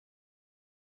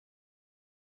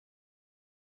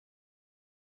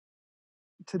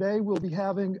today we'll be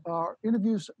having our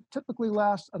interviews typically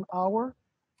last an hour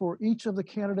for each of the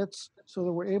candidates so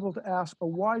that we're able to ask a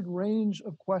wide range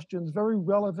of questions very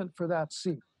relevant for that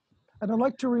seat. And I'd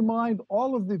like to remind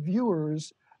all of the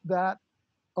viewers that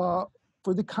for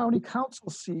the county council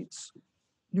seats,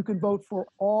 you can vote for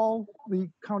all the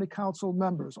county council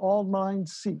members, all 9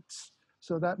 seats.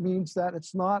 So that means that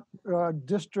it's not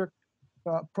district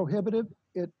prohibitive.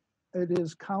 It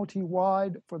is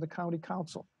county-wide for the county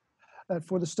council. And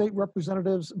for the state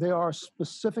representatives, there are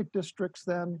specific districts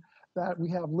then that we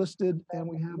have listed, and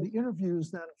we have the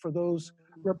interviews then for those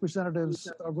representatives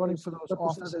running for those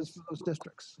offices for those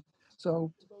districts.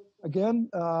 So again,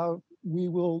 we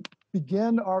will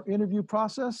begin our interview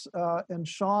process, and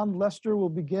Sean Lester will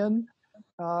begin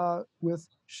with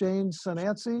Shane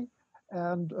Sinenci.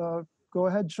 And go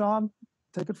ahead, Sean,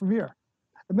 take it from here.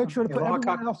 And make sure to put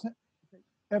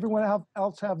everyone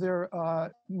else have their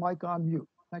mic on mute.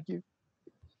 Thank you.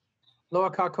 Aloha,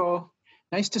 Kako.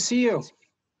 Nice to see you.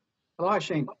 Aloha,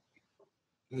 Shane.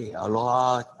 Hey,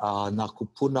 aloha, na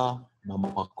kupuna, na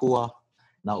makua,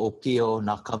 na opio,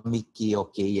 na kamiki o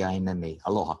ke iaina nei.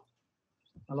 Aloha.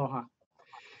 Aloha.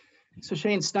 So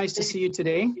Shane, it's nice to see you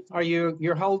today.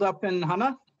 You're held up in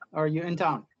Hana? Or are you in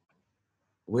town?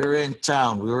 We're in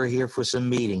town. We were here for some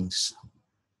meetings.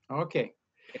 Okay.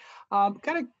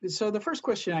 So the first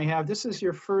question I have, this is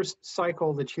your first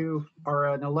cycle that you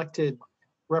are an elected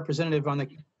representative on the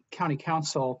county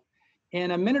council.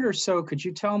 In a minute or so, could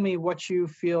you tell me what you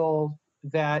feel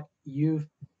that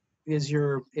is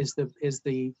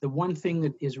the one thing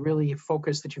that is really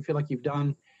focused that you feel like you've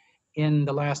done in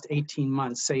the last 18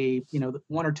 months? Say,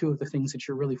 one or two of the things that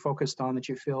you're really focused on that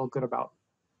you feel good about.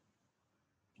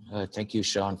 Thank you,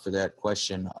 Sean, for that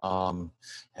question.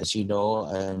 As you know,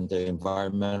 I'm the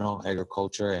Environmental,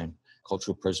 Agriculture, and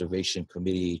Cultural Preservation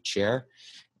Committee Chair.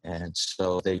 And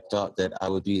so they thought that I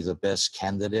would be the best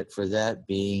candidate for that,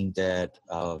 being that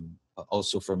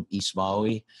also from East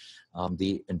Maui,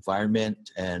 the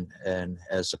environment and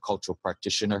as a cultural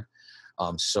practitioner.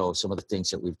 So some of the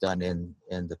things that we've done in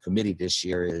the committee this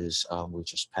year is we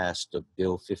just passed the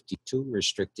Bill 52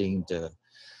 restricting the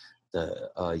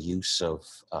use of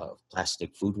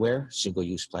plastic foodware,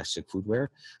 single-use plastic foodware.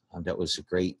 That was a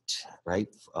great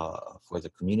for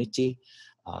the community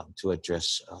to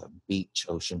address beach,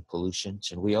 ocean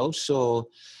pollutions. And we also,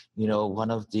 one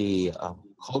of the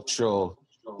cultural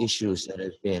issues that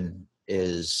have been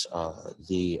is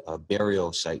the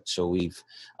burial site. So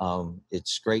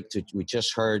it's great we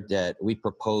just heard that we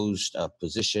proposed a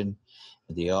position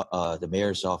the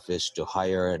mayor's office to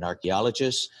hire an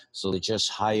archaeologist. So they just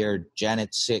hired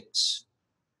Janet Six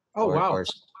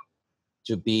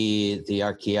to be the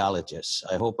archaeologist.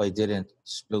 I hope I didn't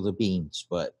spill the beans,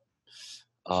 but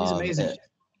she's amazing.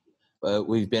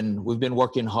 We've been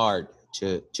working hard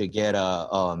to get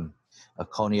a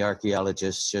county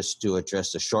archaeologist just to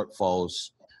address the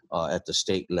shortfalls at the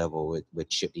state level with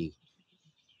Chippy.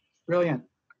 Brilliant.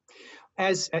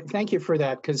 Thank you for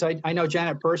that, because I know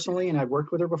Janet personally, and I've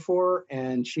worked with her before,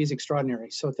 and she's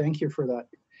extraordinary. So thank you for that.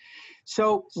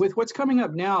 So with what's coming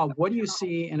up now, what do you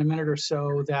see in a minute or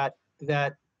so that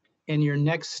in your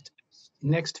next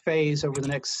phase over the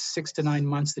next 6 to 9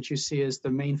 months that you see as the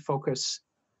main focus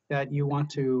that you want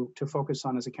to focus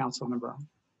on as a council member?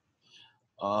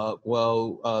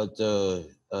 The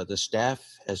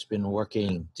staff has been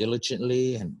working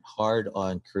diligently and hard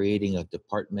on creating a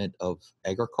Department of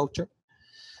Agriculture.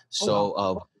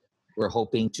 So we're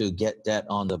hoping to get that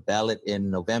on the ballot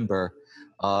in November.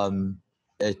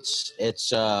 It's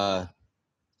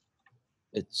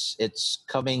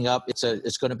coming up.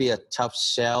 It's going to be a tough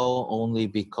sell only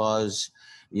because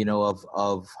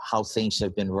of how things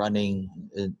have been running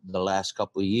in the last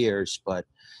couple of years. But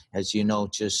as you know,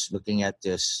 just looking at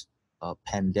this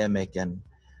pandemic, and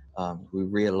we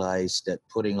realized that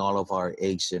putting all of our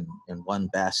eggs in one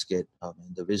basket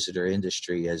in the visitor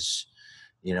industry is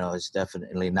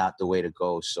definitely not the way to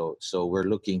go. So we're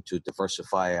looking to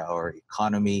diversify our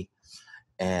economy,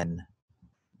 and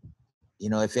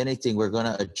if anything, we're going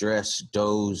to address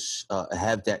those,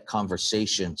 have that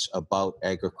conversations about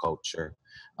agriculture.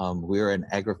 We're an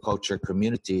agriculture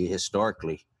community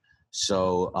historically,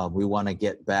 so we want to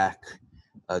get back.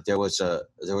 There was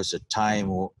a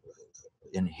time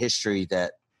in history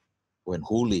that when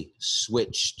Huli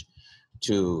switched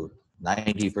to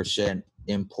 90%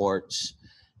 imports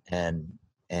and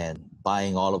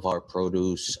buying all of our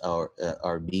produce,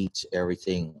 our meat,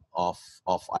 everything off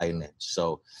island.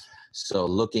 So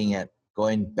looking at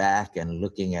going back and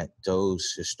looking at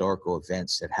those historical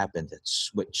events that happened that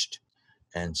switched.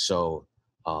 And so,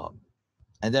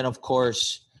 and then of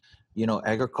course,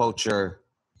 agriculture,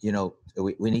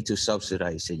 we need to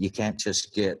subsidize it. You can't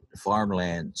just get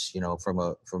farmlands,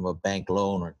 from a bank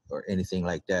loan or anything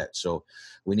like that. So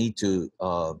we need to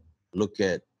look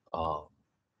at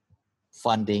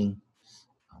funding,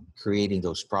 creating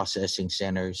those processing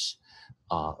centers,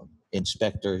 uh,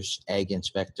 inspectors, ag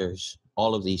inspectors.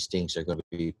 All of these things are going to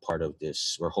be part of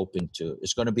this. We're hoping to.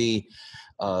 It's going to be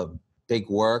big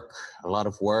work, a lot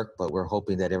of work, but we're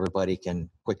hoping that everybody can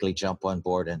quickly jump on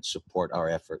board and support our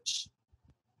efforts.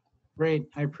 Great,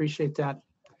 I appreciate that.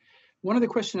 One other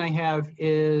question I have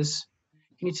is,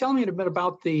 can you tell me a bit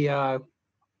about the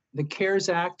CARES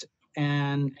Act?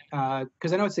 And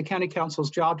because I know it's the county council's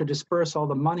job to disperse all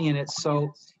the money in it,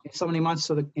 so in so many months,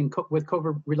 so that with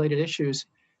COVID related issues,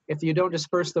 if you don't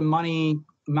disperse the money,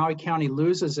 Maui County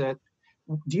loses it.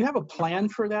 Do you have a plan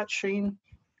for that, Shane?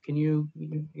 Can you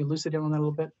elucidate on that a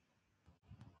little bit?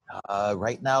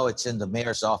 Right now, it's in the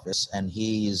mayor's office, and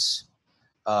he's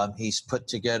put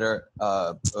together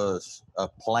a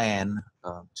plan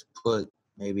to put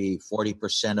maybe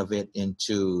 40% of it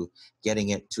into getting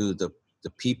it to the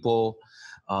people,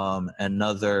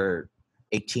 another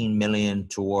 18 million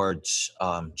towards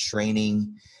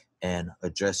training and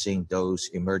addressing those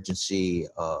emergency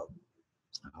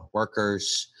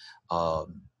workers,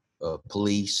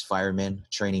 police, firemen,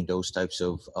 training those types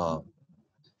of,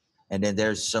 and then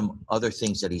there's some other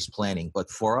things that he's planning. But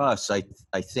for us,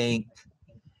 I think,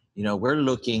 we're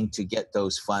looking to get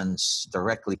those funds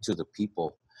directly to the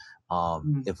people.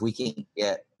 If we can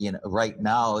get, right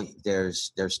now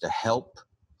there's the help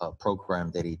program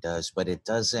that he does, but it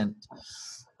doesn't,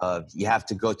 you have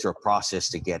to go through a process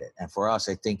to get it. And for us,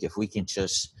 I think if we can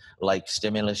just, like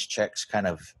stimulus checks, kind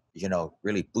of,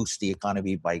 really boost the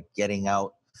economy by getting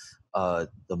out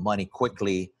the money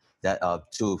quickly that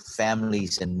to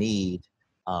families in need,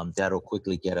 that'll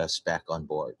quickly get us back on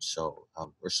board. So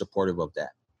we're supportive of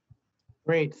that.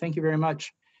 Great, thank you very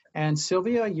much. And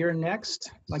Sylvia, you're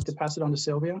next. I'd like to pass it on to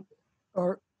Sylvia.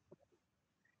 Or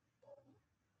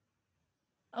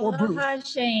Aloha,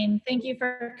 Shane. Thank you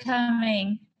for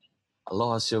coming.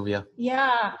 Aloha, Sylvia.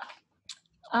 Yeah.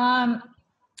 I'm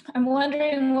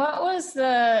wondering, what was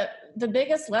the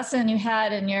biggest lesson you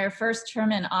had in your first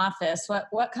term in office?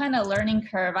 What kind of learning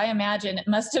curve? I imagine it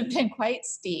must have been quite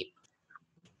steep.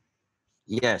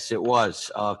 Yes, it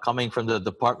was. Coming from the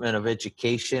Department of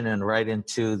Education and right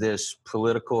into this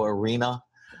political arena,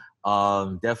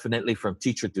 definitely from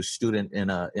teacher to student in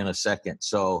a second.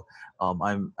 So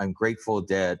I'm grateful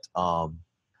that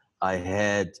I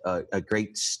had a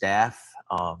great staff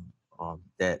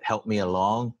that helped me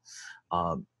along.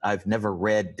 I've never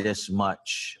read this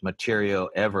much material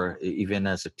ever, even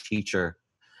as a teacher.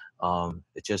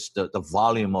 It's just the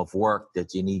volume of work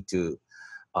that you need to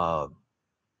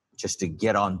just to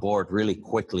get on board really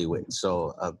quickly with.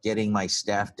 So getting my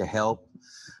staff to help,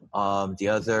 the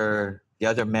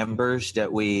other members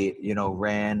that we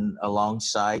ran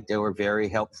alongside, they were very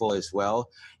helpful as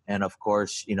well. And of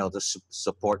course, the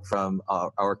support from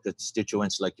our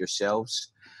constituents like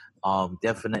yourselves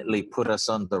definitely put us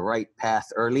on the right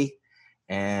path early,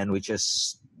 and we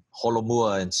just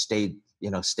holomua and stayed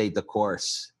the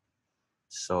course.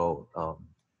 So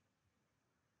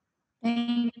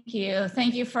Thank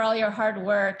you for all your hard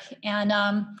work. And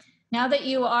now that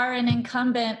you are an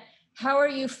incumbent, how are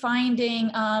you finding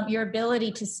your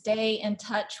ability to stay in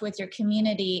touch with your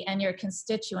community and your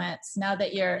constituents now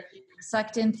that you're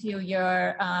sucked into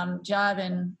your job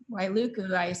in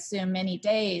Wailuku, I assume, many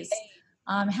days?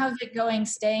 How's it going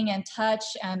staying in touch,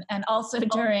 and also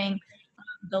during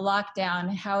the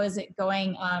lockdown, how is it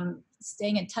going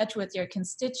staying in touch with your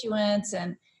constituents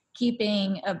and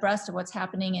keeping abreast of what's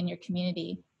happening in your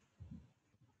community?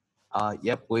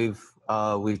 Yep, we've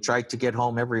tried to get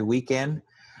home every weekend,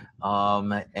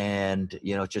 and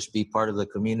just be part of the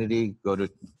community, go to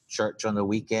church on the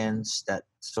weekends, that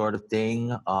sort of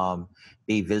thing.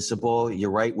 Be visible.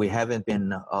 You're right, we haven't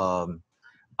been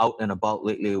out and about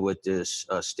lately with this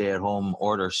stay-at-home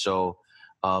order, so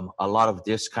a lot of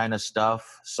this kind of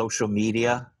stuff, social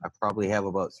media. I probably have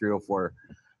about 3 or 4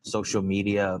 social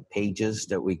media pages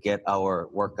that we get our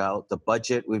work out. The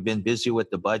budget, we've been busy with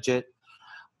the budget.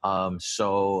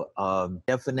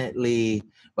 Definitely,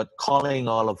 but calling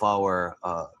all of our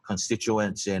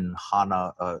constituents in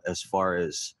Hana, as far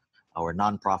as our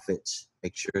nonprofits,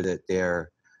 make sure that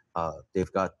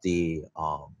they've got the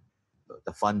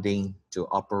funding to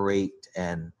operate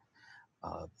and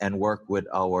work with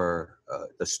our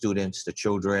the students, the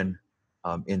children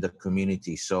in the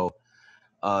community. So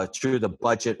through the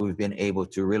budget, we've been able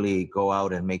to really go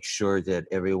out and make sure that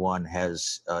everyone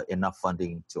has enough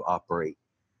funding to operate.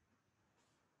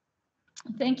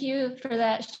 Thank you for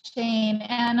that, Shane.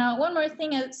 And one more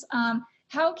thing is,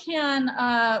 how can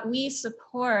we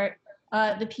support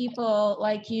the people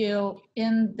like you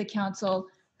in the council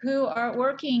who are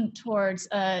working towards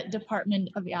a Department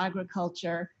of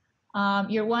Agriculture?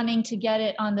 You're wanting to get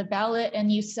it on the ballot,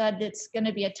 and you said it's going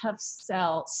to be a tough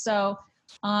sell. So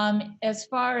as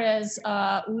far as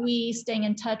we staying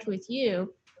in touch with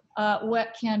you,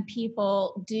 what can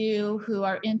people do who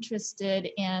are interested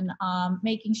in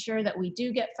making sure that we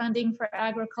do get funding for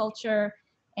agriculture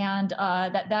and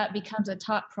that becomes a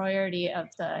top priority of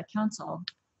the council?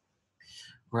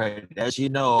 Right. As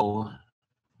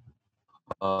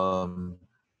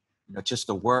just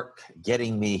the work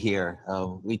getting me here,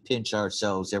 we pinch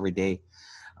ourselves every day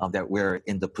that we're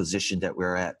in the position that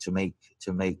we're at to make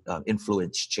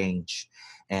influence change,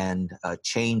 and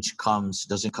change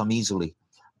doesn't come easily.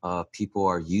 People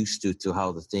are used to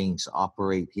how the things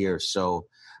operate here, so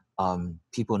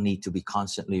people need to be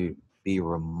constantly be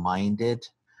reminded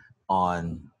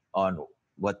on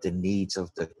what the needs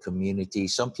of the community.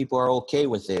 Some people are okay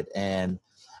with it, and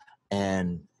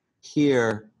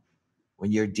here,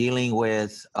 when you're dealing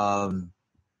with I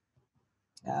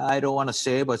don't want to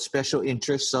say, but special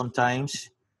interests sometimes,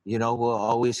 will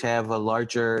always have a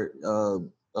larger,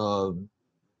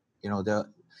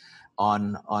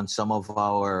 on some of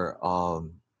our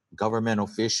government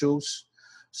officials.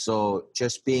 So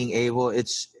just being able, it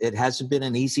hasn't been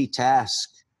an easy task.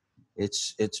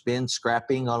 It's been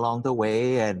scrapping along the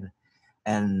way, and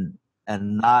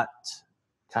not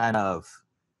kind of,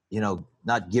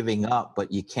 not giving up,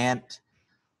 but you can't.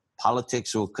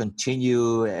 Politics will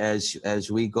continue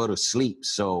as we go to sleep.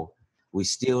 So we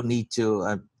still need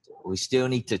to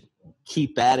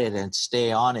keep at it and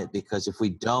stay on it, because if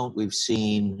we don't, we've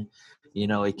seen,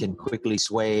 it can quickly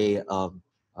sway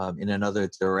in another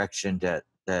direction that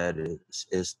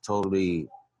is totally,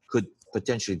 could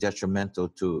potentially detrimental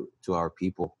to our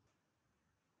people.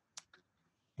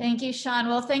 Thank you, Sean.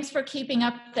 Well, thanks for keeping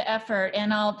up the effort,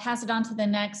 and I'll pass it on to the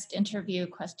next interview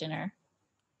questioner.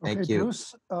 Thank Okay, you.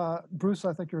 Bruce,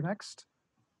 I think you're next.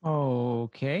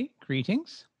 Okay,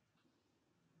 greetings.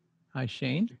 Hi,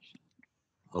 Shane.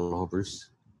 Hello,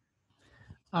 Bruce.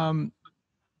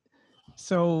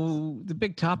 So the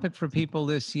big topic for people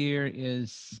this year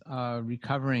is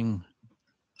recovering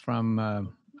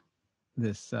from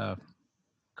this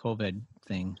COVID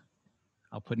thing.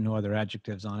 I'll put no other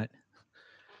adjectives on it.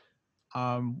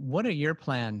 What are your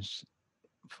plans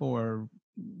for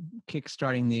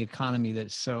kickstarting the economy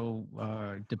that's so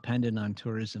dependent on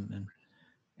tourism,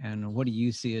 and what do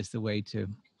you see as the way to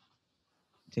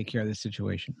take care of this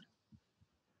situation?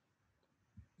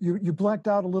 You blanked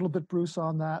out a little bit, Bruce,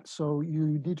 on that, so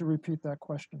you need to repeat that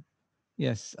question.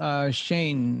 Yes,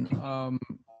 Shane,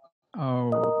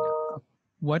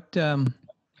 what do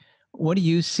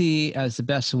you see as the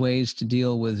best ways to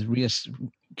deal with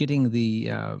getting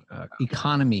the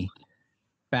economy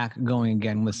back going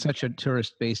again with such a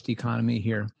tourist-based economy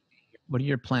here? What are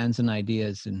your plans and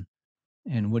ideas,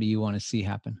 and what do you want to see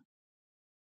happen?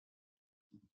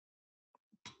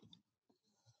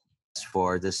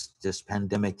 For this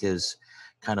pandemic is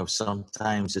kind of,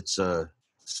 sometimes it's a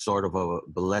sort of a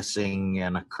blessing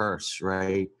and a curse,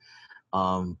 right?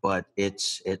 But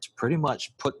it's pretty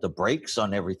much put the brakes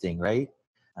on everything, right?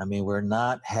 I mean, we're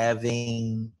not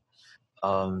having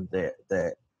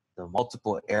the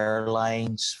multiple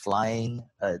airlines flying.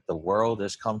 The world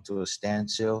has come to a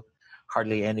standstill.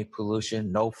 Hardly any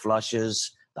pollution, no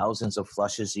flushes, thousands of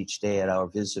flushes each day at our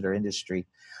visitor industry.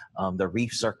 The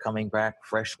reefs are coming back,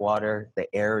 fresh water, the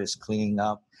air is cleaning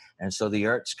up. And so the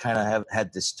Earth's kind of have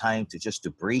had this time to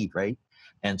breathe, right?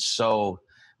 And so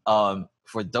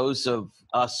for those of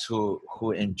us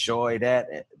who enjoy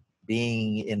that,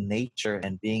 being in nature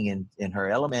and being in her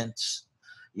elements,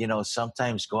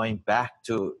 sometimes going back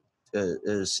to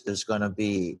is going to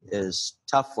be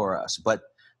tough for us, but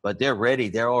they're ready.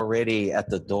 They're already at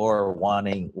the door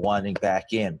wanting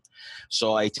back in.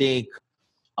 So I think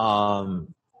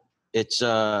it's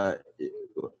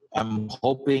I'm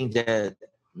hoping that,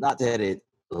 not that it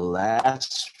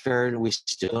lasts fair, we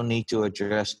still need to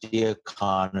address the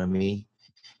economy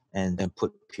and then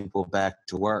put people back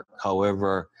to work.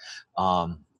 However,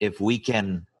 if we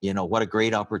can, what a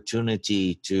great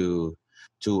opportunity to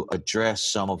address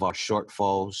some of our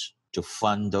shortfalls, to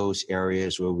fund those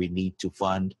areas where we need to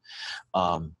fund,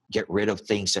 get rid of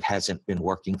things that hasn't been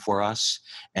working for us,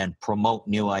 and promote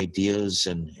new ideas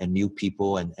and new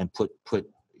people, and put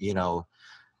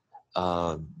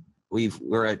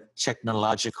we're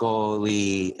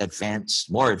technologically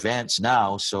more advanced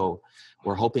now, so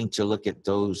we're hoping to look at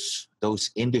those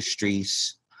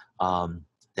industries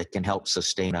that can help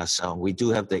sustain us. We do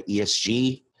have the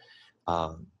ESG,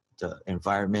 the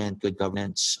environment, good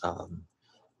governance,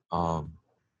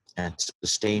 and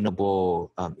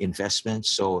sustainable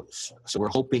investments. So we're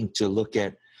hoping to look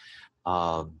at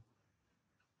how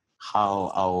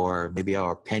maybe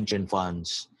our pension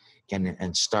funds can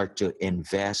and start to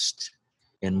invest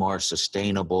in more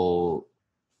sustainable,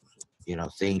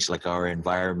 things like our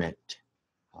environment,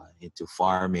 into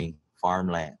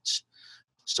farmlands.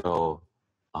 So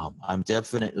I'm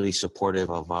definitely supportive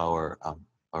of our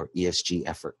ESG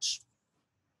efforts.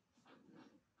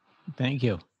 Thank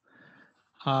you.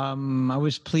 I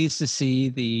was pleased to see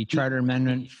the charter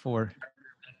amendment for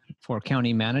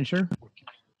county manager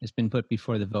has been put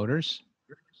before the voters.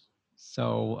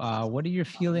 So what are your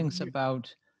feelings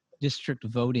about district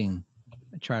voting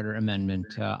charter amendment,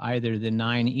 either the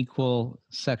 9 equal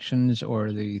sections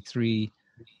or the three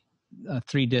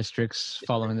districts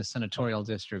following the senatorial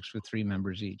districts with 3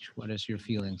 members each? What is your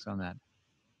feelings on that?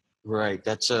 Right.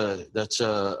 That's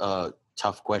a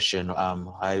tough question.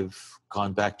 I've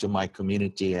gone back to my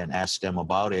community and asked them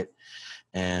about it.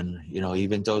 And,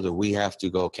 even though that we have to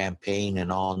go campaign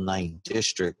in all 9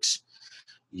 districts,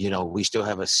 we still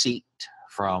have a seat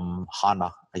from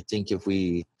HANA. I think if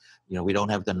we don't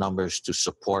have the numbers to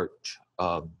support,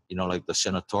 like the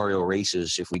senatorial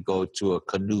races, if we go to a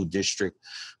canoe district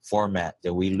format,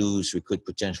 then we could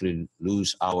potentially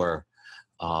lose our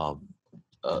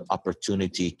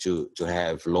opportunity to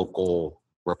have local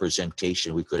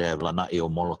representation. We could have Lanai o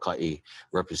Molokai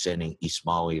representing East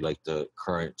Maui, like the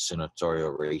current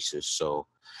senatorial races. So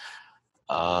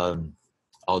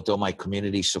although my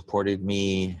community supported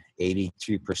me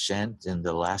 83% in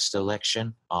the last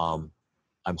election, I'm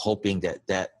hoping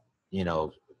that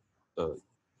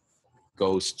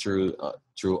goes through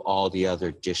all the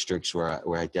other districts where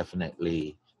I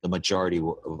definitely the majority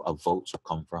of votes will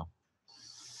come from.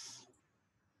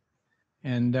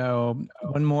 And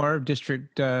one more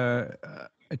district, a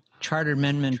charter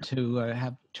amendment to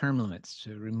have term limits,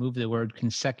 to remove the word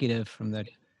consecutive from the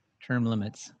term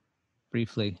limits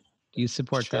briefly. Do you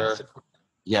support that?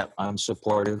 Yeah, I'm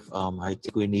supportive. I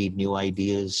think we need new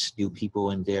ideas, new people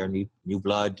in there, new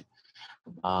blood.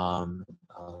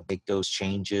 Make those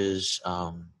changes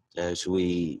as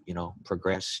we,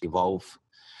 progress, evolve.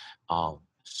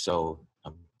 So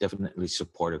I'm definitely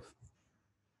supportive.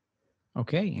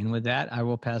 Okay, and with that, I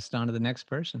will pass it on to the next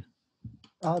person.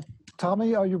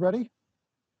 Tommy, are you ready?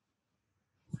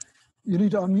 You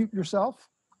need to unmute yourself.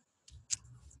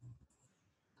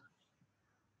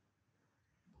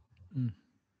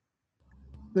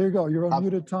 There you go. You're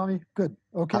unmuted, Tommy. Good.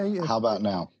 Okay. How about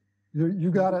now?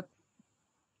 You got it.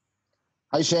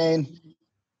 Hi, Shane.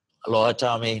 Aloha,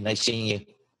 Tommy. Nice seeing you.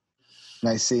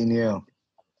 Nice seeing you.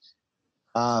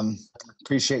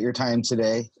 Appreciate your time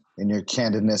today and your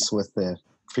candidness with the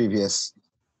previous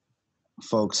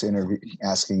folks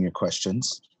asking your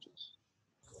questions.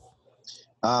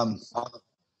 A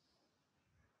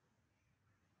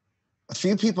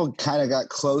few people kind of got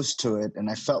close to it, and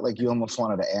I felt like you almost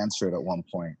wanted to answer it at one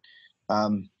point.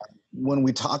 When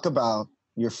we talk about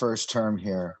your first term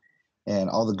here and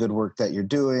all the good work that you're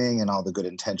doing and all the good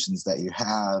intentions that you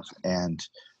have, and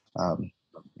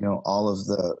all of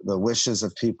the wishes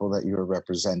of people that you are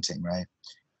representing, right?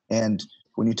 And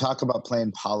when you talk about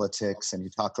playing politics and you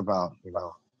talk about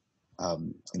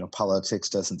politics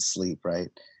doesn't sleep, right?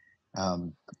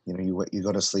 You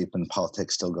go to sleep and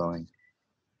politics still going.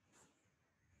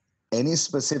 Any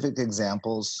specific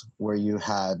examples where you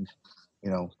had,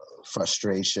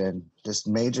 frustration, just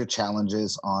major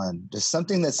challenges on just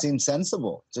something that seemed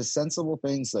sensible, just sensible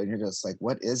things that you're just like,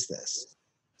 what is this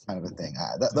kind of a thing?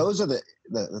 Those are the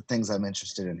things I'm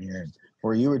interested in hearing,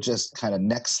 where you were just kind of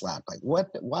neck slapped, like, what,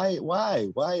 why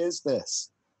is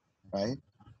this, right?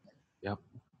 Yep.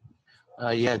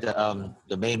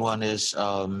 The main one is,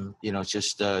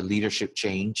 just leadership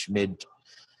change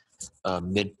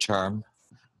midterm.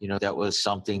 That was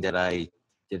something that I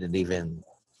didn't even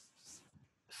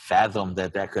fathom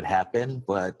that could happen,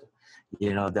 but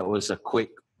that was a quick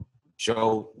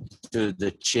jolt to the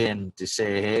chin to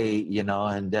say, hey,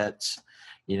 and that's,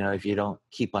 if you don't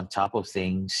keep on top of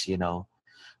things,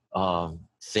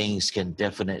 things can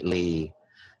definitely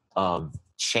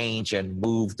change and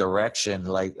move direction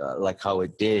like how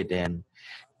it did, and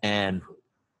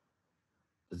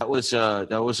that was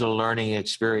a learning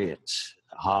experience,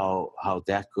 how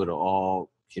that could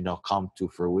all come to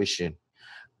fruition.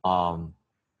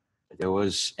 There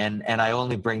was, and I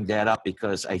only bring that up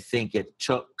because I think it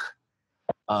took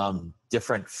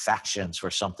different factions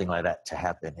for something like that to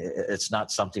happen. It's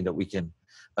not something that we can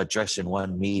address in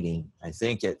one meeting. I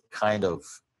think it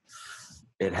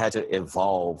it had to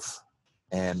evolve,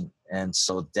 and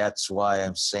so that's why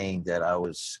I'm saying that I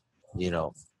was,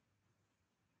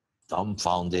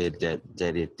 dumbfounded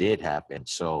that it did happen.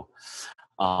 So,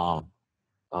 um,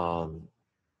 um,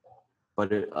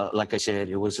 but like I said,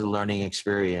 it was a learning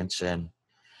experience, and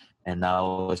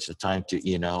now it's the time to,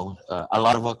 a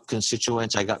lot of our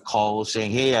constituents, I got calls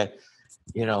saying, hey,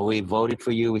 we voted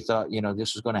for you. We thought,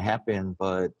 this was going to happen,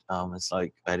 but it's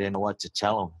like, I didn't know what to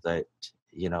tell them that,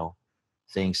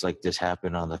 things like this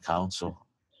happen on the council.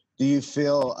 Do you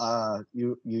feel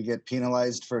you get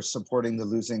penalized for supporting the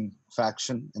losing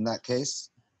faction in that case?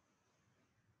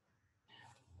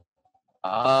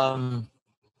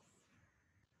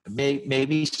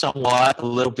 Maybe somewhat, a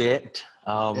little bit.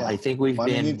 Yeah. I think we've Well,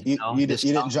 I been, mean, you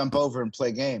didn't jump over and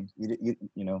play game.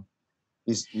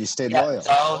 You stayed loyal,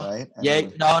 right?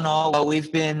 No. Well,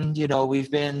 we've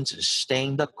been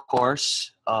staying the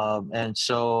course, and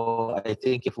so I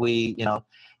think if we,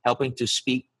 helping to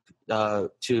speak to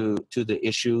the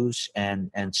issues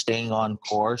and staying on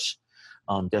course,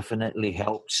 definitely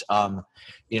helps.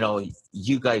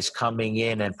 You guys coming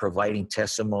in and providing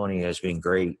testimony has been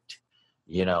great.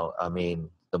 I mean,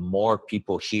 the more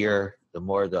people hear, the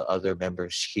more the other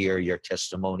members hear your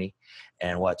testimony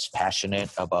and what's passionate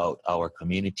about our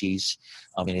communities.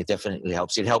 I mean, it definitely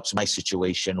helps. It helps my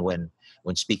situation when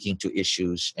speaking to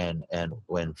issues and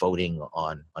when voting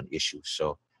on issues.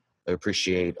 So I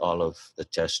appreciate all of the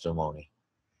testimony.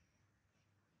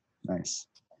 Nice.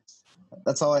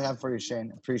 That's all I have for you,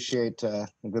 Shane. Appreciate the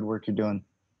good work you're doing.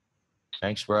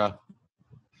 Thanks, bro.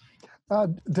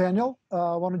 Daniel,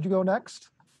 why don't you go next?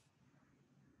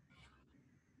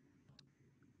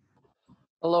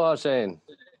 Aloha, Shane.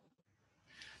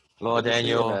 Hello, Good to see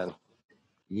you, Daniel. man.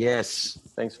 Yes.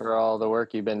 Thanks for all the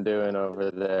work you've been doing over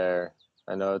there.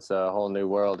 I know it's a whole new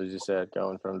world, as you said,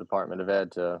 going from Department of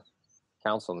Ed to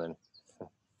councilman.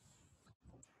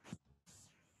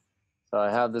 So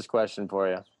I have this question for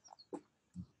you.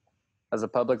 As a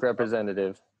public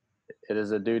representative, it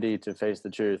is a duty to face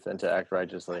the truth and to act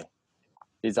righteously.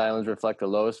 These islands reflect the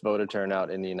lowest voter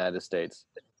turnout in the United States.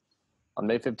 On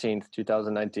May 15th,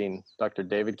 2019, Dr.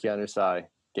 David Keanu Sai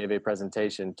gave a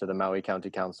presentation to the Maui County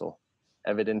Council,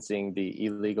 evidencing the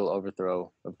illegal overthrow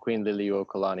of Queen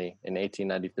Liliuokalani in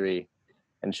 1893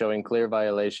 and showing clear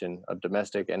violation of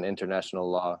domestic and international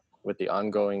law with the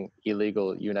ongoing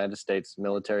illegal United States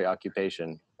military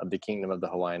occupation of the Kingdom of the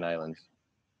Hawaiian Islands.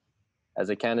 As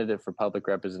a candidate for public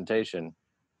representation,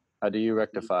 how do you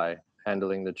rectify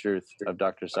handling the truth of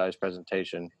Dr. Sai's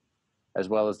presentation, as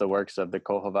well as the works of the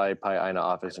Ko Hawaii Pai'aina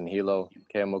office in Hilo,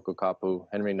 Keamoku Kapu,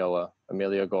 Henry Noah,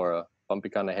 Amelia Gora,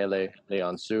 Pampikana Hele,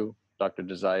 Leon Su, Dr.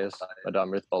 Desaias,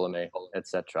 Madame Ruth Bolame,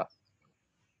 etc.?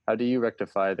 How do you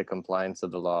rectify the compliance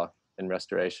of the law and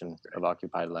restoration of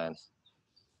occupied lands?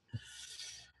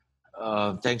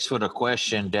 Thanks for the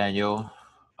question, Daniel.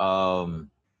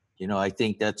 I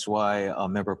think that's why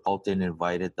Member Paulton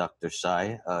invited Dr.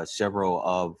 Sai. Several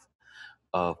of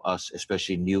us,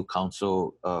 especially new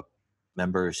council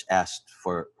members, asked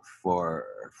for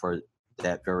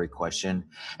that very question,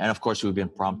 and of course, we've been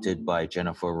prompted by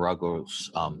Jennifer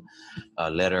Ruggles'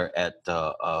 letter at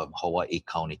the Hawaii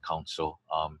County Council.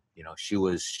 She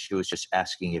was just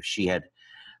asking if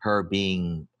her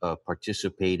being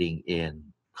participating in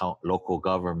local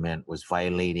government was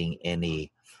violating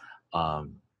any.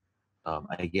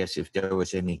 I guess if there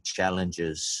was any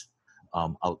challenges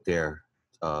out there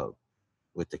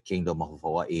with the Kingdom of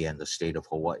Hawaii and the state of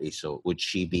Hawaii, so would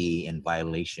she be in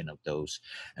violation of those?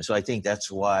 And so I think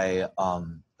that's why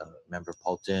Member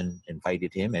Paulton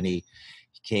invited him, and he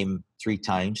came 3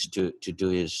 times to do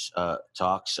his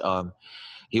talks.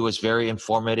 He was very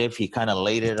informative. He kind of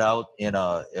laid it out in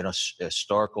a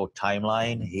historical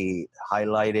timeline. He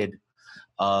highlighted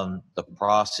the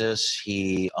process.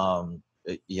 He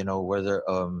whether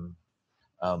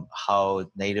how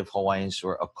Native Hawaiians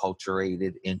were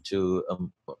acculturated into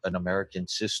an American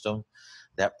system.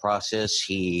 That process,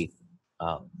 he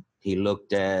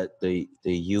looked at the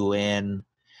UN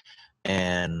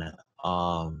and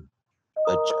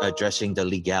addressing the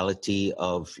legality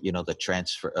of the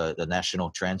transfer, the national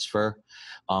transfer.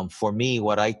 For me,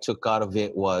 what I took out of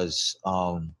it was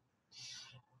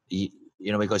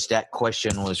because that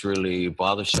question was really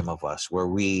bothersome of us. Were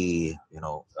we,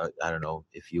 I don't know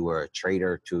if you were a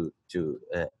traitor to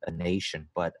a nation,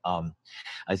 but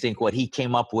I think what he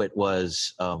came up with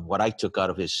was what I took out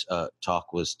of his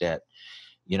talk was that,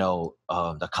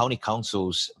 the county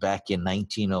councils back in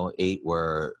 1908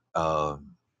 were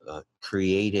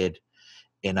created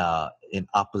in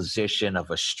opposition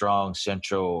of a strong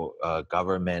central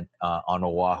government on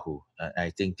Oahu.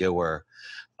 I think there were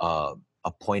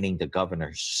appointing the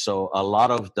governors. So a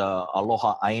lot of the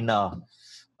Aloha Aina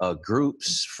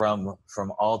groups from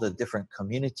all the different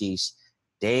communities,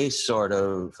 they sort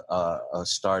of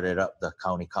started up the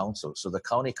county council. So the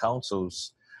county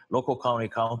councils, local county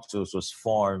councils, was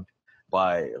formed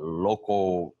by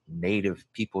local native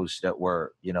peoples that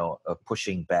were,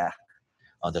 pushing back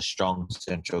on the strong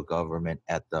central government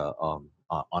at the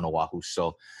on Oahu.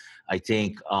 So I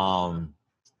think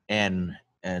and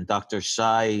Dr.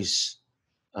 Sai's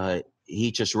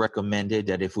he just recommended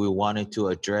that if we wanted to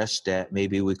address that,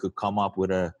 maybe we could come up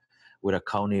with a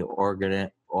county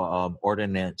ordinance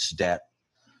that,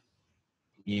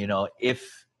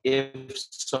 if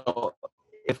the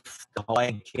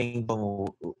Hawaiian Kingdom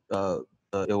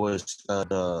it was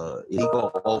the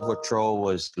illegal overthrow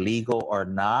was legal or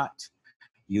not,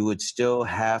 you would still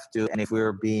have to, and if we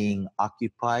were being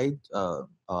occupied,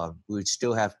 we would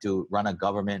still have to run a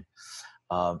government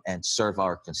and serve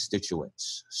our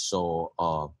constituents. So,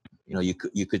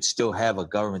 you could still have a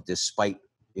government despite,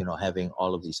 having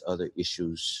all of these other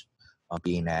issues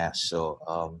being asked. So,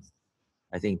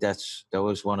 I think that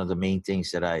was one of the main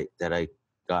things that I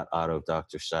got out of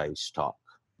Dr. Sai's talk.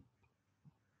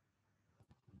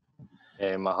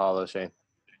 Hey, mahalo, Shane.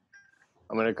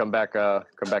 I'm going to come back to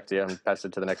you and pass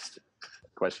it to the next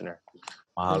questioner.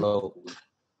 Mahalo.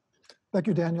 Thank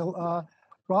you, Daniel.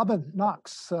 Robin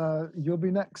Knox, you'll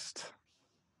be next.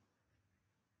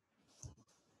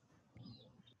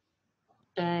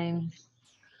 Shane,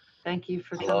 thank you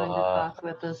for coming to talk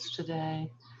with us today.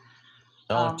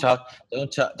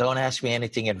 Don't ask me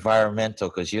anything environmental,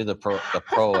 because you're the pro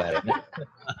at it.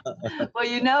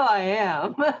 Well, I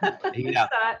am. Yeah.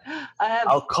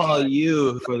 I'll call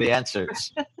you for the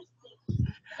answers.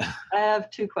 I have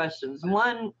two questions.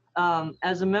 One,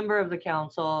 as a member of the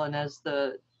council and as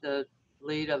the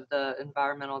lead of the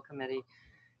environmental committee,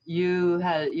 you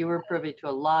were privy to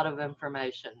a lot of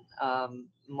information,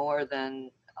 more than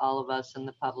all of us in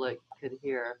the public could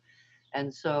hear.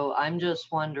 And so I'm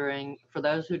just wondering, for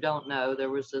those who don't know, there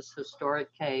was this historic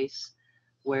case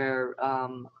where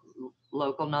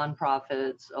local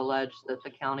nonprofits alleged that the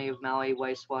County of Maui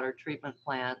wastewater treatment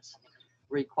plants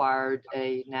required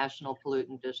a National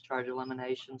Pollutant Discharge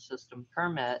Elimination System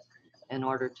permit in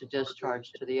order to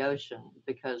discharge to the ocean,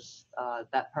 because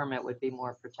that permit would be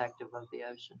more protective of the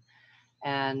ocean.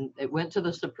 And it went to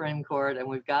the Supreme Court, and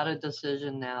we've got a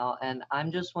decision now. And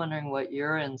I'm just wondering what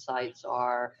your insights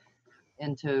are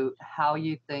into how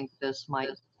you think this might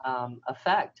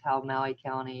affect how Maui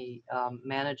County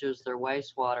manages their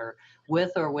wastewater,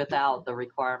 with or without the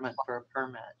requirement for a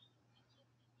permit.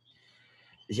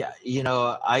 Yeah,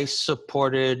 I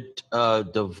supported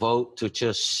the vote to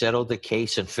just settle the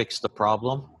case and fix the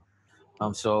problem.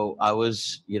 So I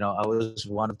was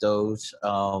one of those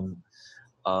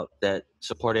that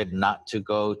supported not to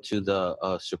go to the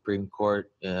Supreme Court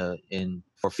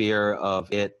for fear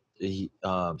of it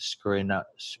screwing up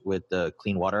with the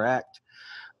Clean Water Act.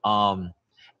 And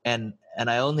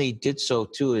I only did so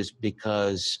too is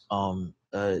because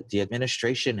the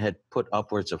administration had put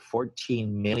upwards of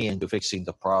 $14 million to fixing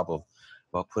the problem,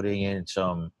 while putting in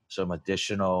some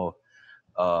additional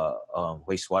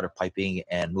wastewater piping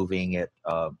and moving it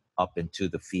up into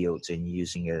the fields and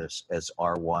using it as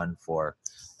R1 for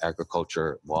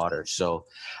agriculture water. So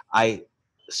I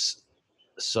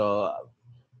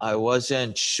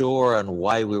wasn't sure on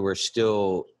why we were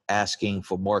still asking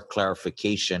for more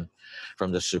clarification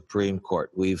from the Supreme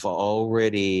Court. We've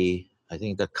already, I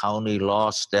think the county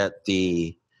lost at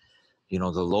the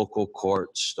local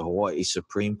courts, the Hawaii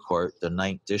Supreme Court, the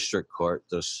 9th District Court,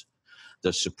 the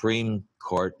Supreme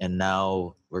Court, and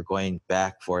now we're going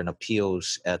back for an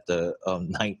appeals at the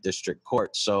 9th District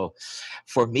Court. So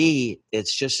for me,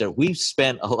 it's just that we've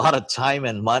spent a lot of time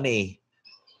and money,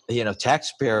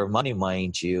 taxpayer money,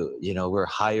 mind you. We're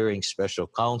hiring special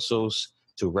counsels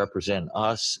to represent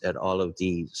us at all of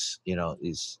these,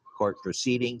 these court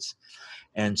proceedings.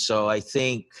 And so I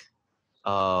think,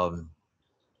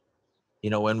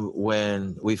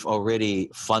 when we've already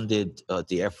funded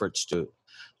the efforts to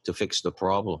fix the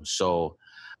problem. So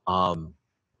we're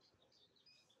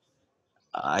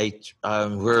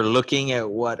looking at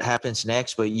what happens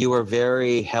next, but you were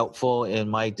very helpful in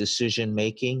my decision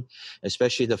making,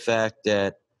 especially the fact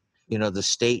that, the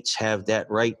states have that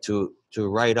right to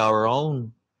write our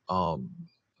own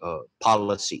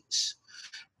policies,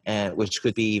 and which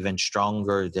could be even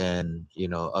stronger than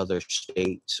other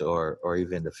states or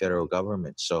even the federal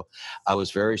government. So I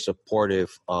was very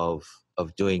supportive of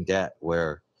doing that,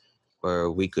 where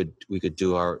we could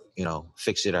do our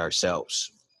fix it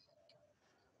ourselves.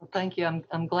 Well, thank you.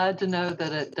 I'm glad to know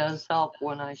that it does help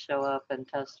when I show up and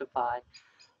testify.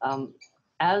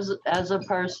 as a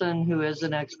person who is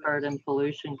an expert in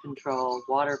pollution control,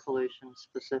 water pollution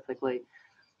specifically,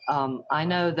 I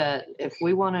know that if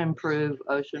we want to improve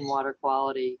ocean water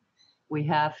quality, we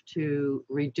have to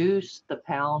reduce the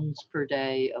pounds per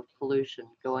day of pollution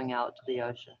going out to the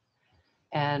ocean.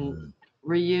 And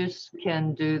reuse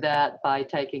can do that by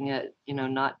taking it,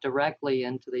 not directly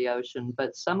into the ocean,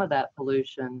 but some of that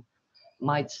pollution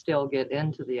might still get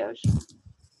into the ocean.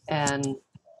 And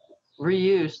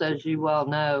reuse, as you well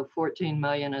know, 14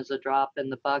 million is a drop in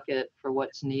the bucket for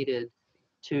what's needed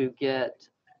to get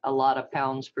a lot of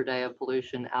pounds per day of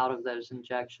pollution out of those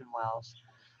injection wells.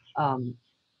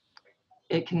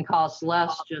 It can cost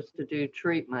less just to do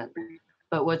treatment.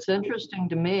 But what's interesting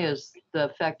to me is the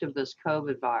effect of this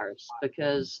COVID virus,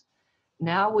 because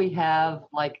now we have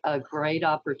like a great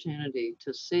opportunity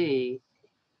to see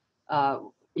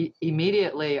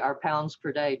immediately our pounds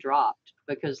per day dropped,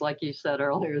 because like you said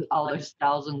earlier, all those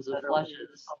thousands of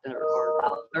flushes or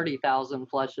about 30,000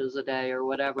 flushes a day or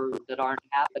whatever that aren't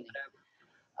happening.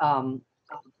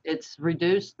 It's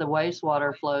reduced the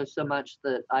wastewater flow so much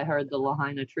that I heard the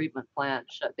Lahaina treatment plant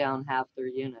shut down half their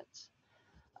units.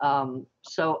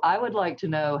 So I would like to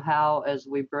know how, as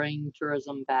we bring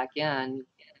tourism back in,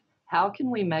 how can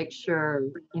we make sure,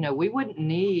 we wouldn't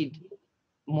need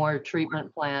more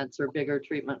treatment plants or bigger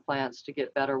treatment plants to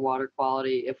get better water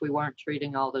quality if we weren't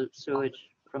treating all the sewage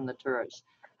from the tourists.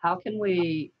 How can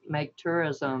we make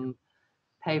tourism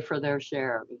pay for their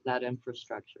share of that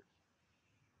infrastructure?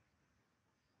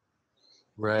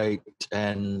 Right,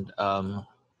 and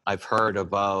I've heard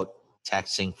about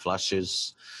taxing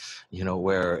flushes,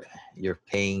 where you're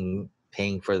paying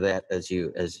for that as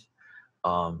to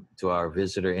our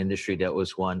visitor industry. That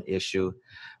was one issue.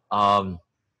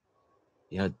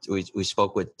 We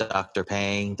spoke with Dr.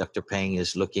 Pang. Dr. Pang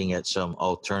is looking at some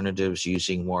alternatives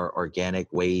using more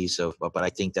organic ways but I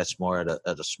think that's more at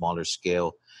a smaller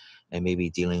scale, and maybe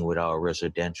dealing with our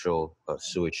residential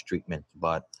sewage treatment.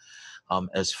 But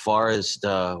as far as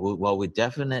we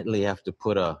definitely have to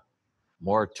put a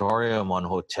moratorium on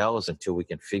hotels until we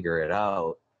can figure it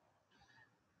out.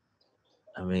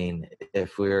 I mean,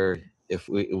 if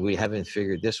we haven't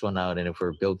figured this one out, and if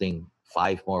we're building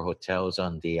 5 more hotels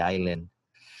on the island,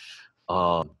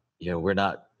 we're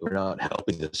not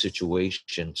helping the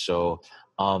situation. So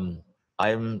I'm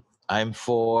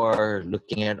for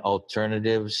looking at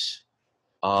alternatives,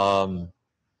 and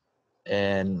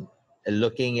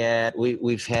looking at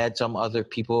we've had some other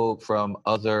people from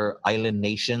other island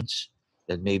nations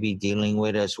that may be dealing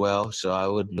with as well. So I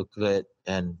would look at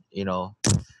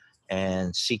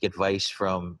and seek advice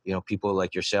from people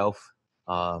like yourself,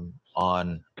 on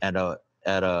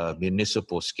at a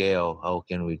municipal scale, how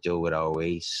can we deal with our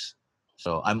waste.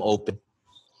 So I'm open.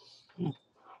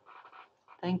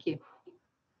 Thank you.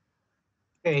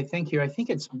 Okay, thank you. I think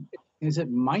is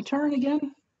it my turn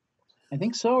again? I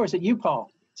think so, or is it you, Paul?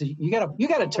 So you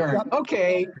got a turn.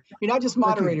 Okay, you're not just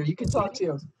moderator. You can talk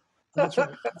too. That's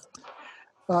right.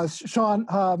 Sean,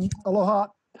 aloha.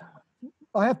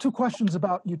 I have 2 questions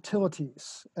about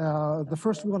utilities. The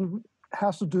first one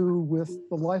has to do with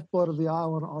the lifeblood of the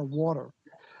island, our water.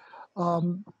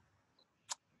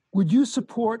 Would you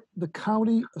support the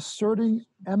county asserting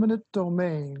eminent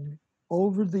domain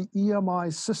over the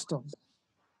EMI system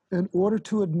in order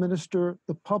to administer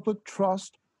the public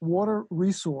trust water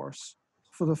resource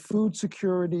for the food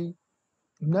security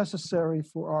necessary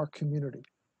for our community?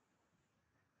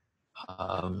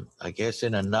 I guess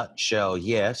in a nutshell,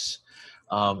 yes.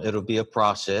 It'll be a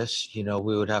process. We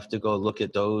would have to go look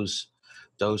at those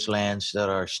lands that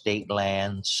are state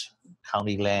lands,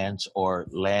 county lands, or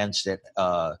lands that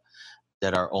are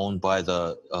owned by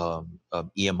the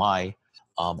EMI,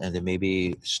 and then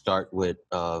maybe start with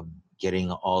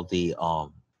getting all the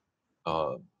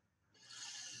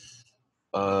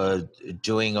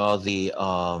doing all the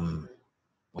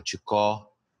what you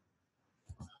call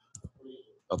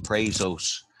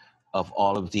appraisals of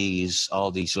all these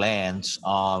lands.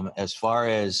 As far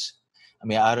as,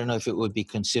 I don't know if it would be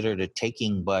considered a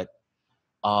taking, but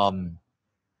one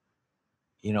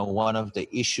of the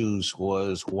issues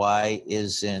was, why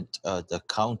isn't the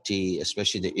county,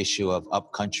 especially the issue of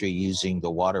upcountry using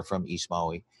the water from East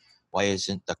Maui, why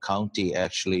isn't the county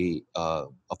actually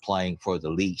applying for the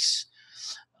lease?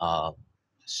 I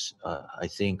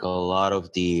think a lot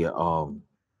of the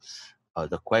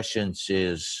questions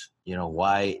is,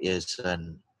 why is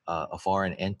a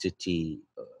foreign entity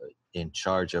in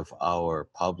charge of our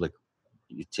public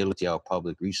utility, our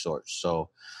public resource? So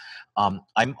I'm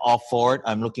all for it.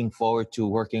 I'm looking forward to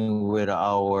working with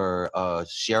our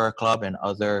Sierra Club and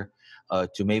other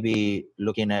to maybe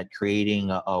looking at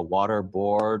creating a water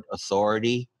board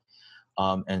authority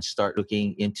and start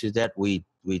looking into that. We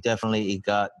definitely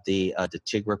got the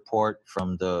TIG report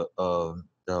from the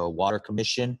Water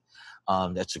Commission.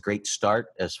 That's a great start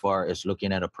as far as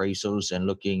looking at appraisals and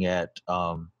looking at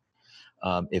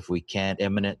if we can't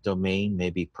eminent domain,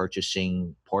 maybe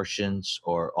purchasing portions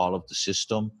or all of the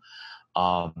system.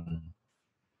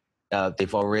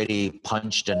 They've already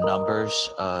punched the numbers.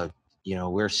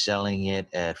 We're selling it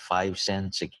at 5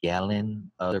 cents a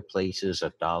gallon. Other places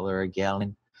 $1 a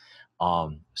gallon.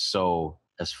 So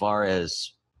as far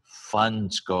as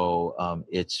funds go,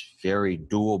 it's very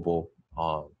doable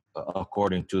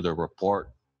according to the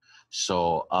report.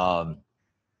 So I'm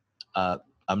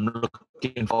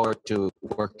looking forward to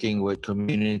working with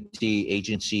community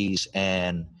agencies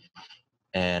and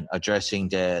addressing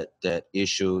that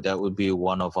issue. That would be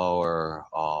one of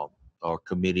our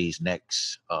committee's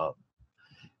next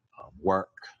work,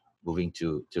 moving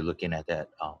to looking at that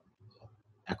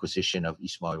acquisition of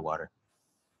East Maui Water.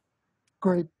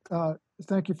 Great.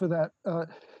 Thank you for that,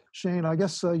 Shane. I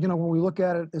guess, when we look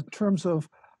at it in terms of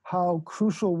how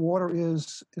crucial water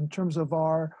is in terms of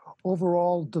our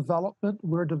overall development,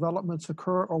 where developments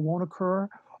occur or won't occur,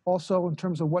 also in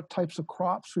terms of what types of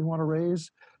crops we want to raise,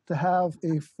 to have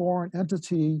a foreign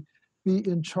entity be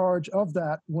in charge of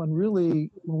that when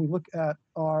really, when we look at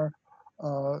our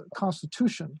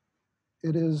Constitution,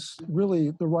 it is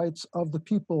really the rights of the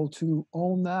people to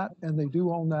own that, and they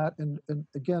do own that. And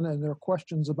again, and there are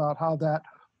questions about how that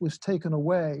was taken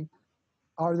away.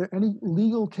 Are there any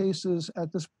legal cases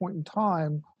at this point in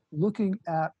time looking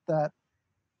at that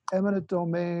eminent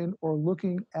domain or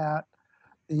looking at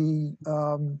the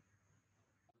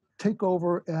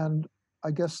takeover and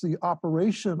I guess the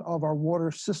operation of our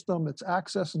water system, its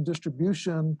access and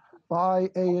distribution by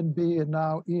A&B and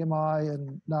now EMI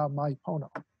and now Maui Pono?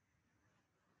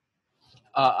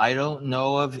 I don't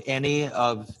know of any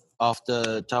off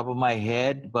the top of my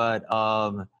head, but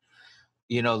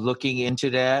looking into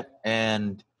that,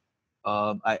 and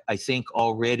I think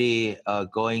already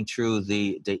going through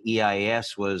the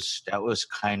EIS was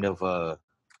kind of a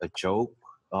joke.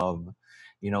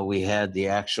 We had the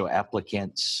actual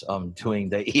applicants doing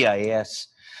the EIS,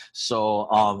 so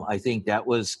I think that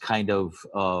was kind of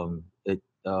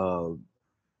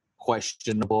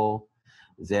questionable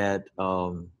that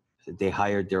they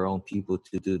hired their own people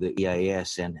to do the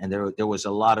EIS, and there was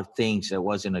a lot of things that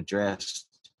wasn't addressed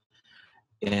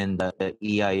in the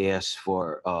EIS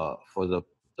for the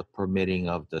permitting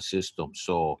of the system.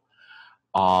 So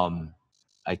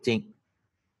I think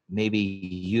maybe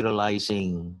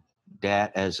utilizing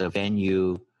that as a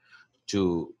venue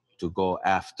to go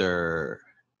after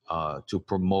to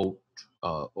promote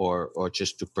or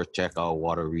just to protect our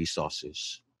water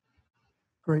resources.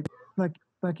 Great.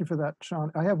 Thank you for that,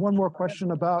 Sean. I have one more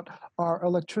question about our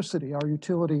electricity, our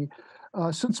utility.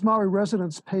 Since Maui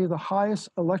residents pay the highest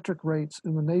electric rates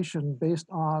in the nation based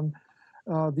on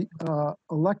the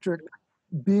electric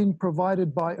being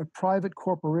provided by a private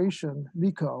corporation,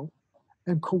 NECO,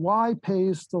 and Kauai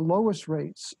pays the lowest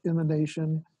rates in the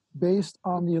nation based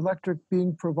on the electric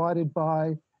being provided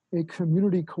by a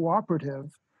community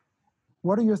cooperative,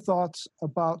 what are your thoughts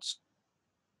about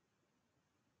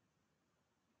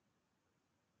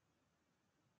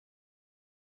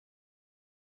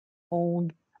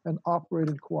owned and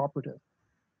operated cooperative?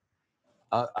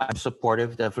 I'm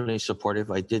supportive, definitely supportive.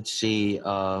 I did see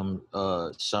some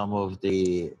of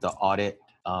the audit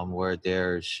where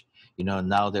there's,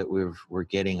 now that we're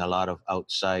getting a lot of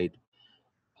outside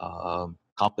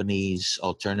companies,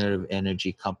 alternative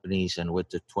energy companies, and with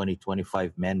the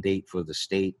 2025 mandate for the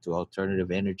state to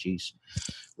alternative energies,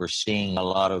 we're seeing a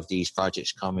lot of these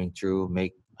projects coming through.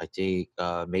 I think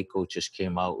Mako just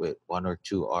came out with 1 or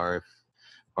 2 RF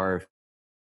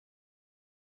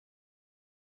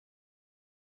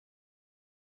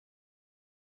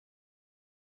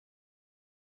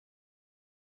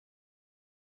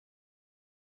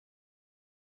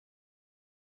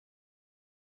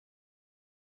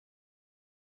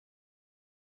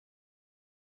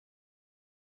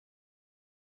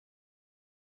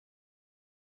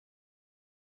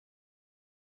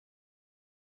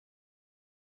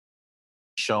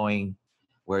showing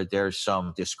where there's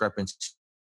some discrepancy.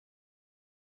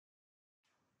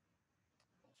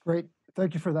 Great,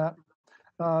 thank you for that.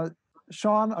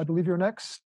 Sean, I believe you're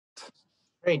next.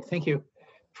 Great, thank you.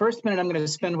 First minute I'm going to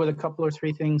spend with a couple or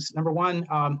 3 things. Number one,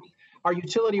 our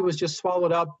utility was just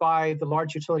swallowed up by the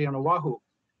large utility on Oahu,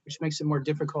 which makes it more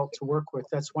difficult to work with.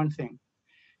 That's one thing.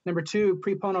 Number 2,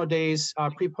 pre-Pono days,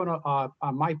 Maui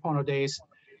Pono days,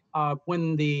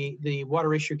 when the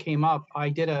water issue came up, I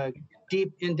did a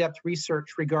deep, in-depth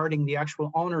research regarding the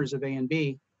actual owners of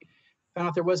A&B. found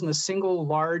out there wasn't a single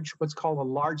what's called a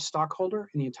large stockholder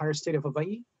in the entire state of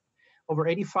Hawaii. Over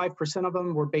 85% of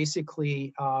them were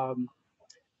basically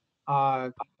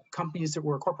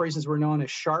corporations were known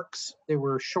as sharks. They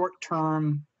were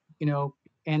short-term,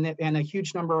 and a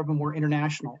huge number of them were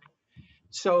international.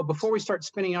 So before we start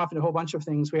spinning off into a whole bunch of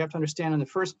things, we have to understand in the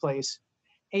first place,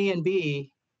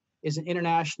 A&B is an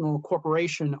international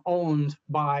corporation owned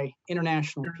by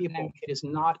international people. It is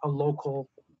not a local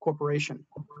corporation.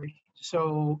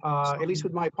 So at least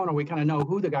with my opponent, we kind of know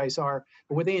who the guys are.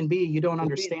 But with A&B, you don't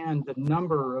understand the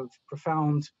number of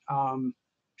profound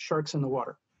sharks in the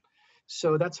water.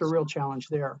 So that's a real challenge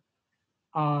there.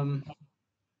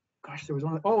 Gosh, there was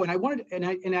one. Oh, and I wanted,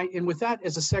 and with that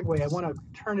as a segue, I want to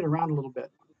turn it around a little bit.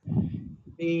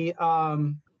 The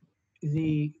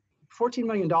 $14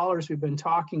 million we've been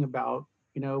talking about,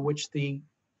 which the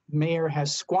mayor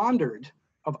has squandered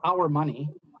of our money,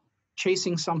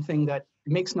 chasing something that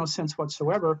makes no sense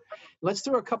whatsoever. Let's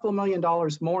throw a couple of $1 million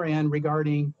more in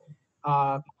regarding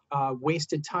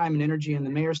wasted time and energy in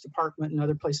the mayor's department and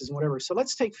other places and whatever. So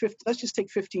let's just take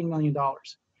 $15 million.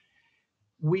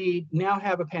 We now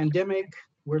have a pandemic.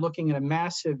 We're looking at a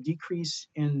massive decrease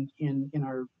in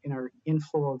our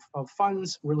inflow of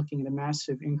funds. We're looking at a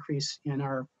massive increase in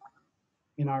our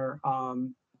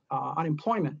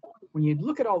unemployment. When you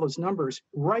look at all those numbers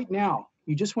right now,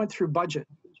 you just went through budget.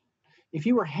 If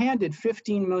you were handed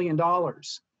 $15 million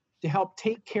to help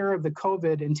take care of the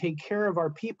COVID and take care of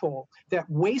our people that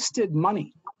wasted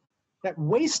money,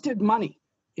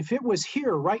 if it was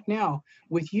here right now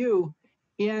with you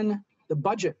in the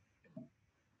budget,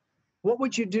 what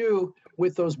would you do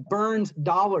with those burned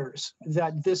dollars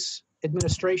that this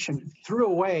administration threw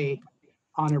away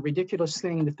on a ridiculous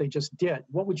thing that they just did?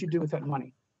 What would you do with that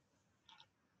money?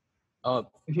 If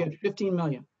you had 15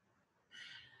 million.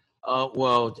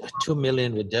 Well, 2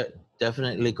 million would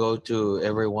definitely go to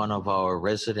every one of our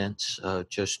residents,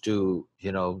 just to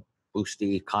boost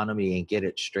the economy and get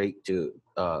it straight to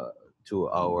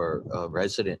our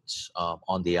residents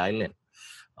on the island.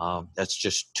 That's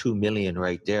just 2 million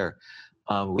right there.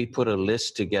 We put a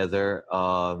list together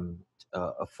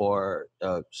for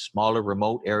smaller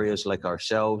remote areas like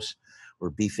ourselves.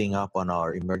 We're beefing up on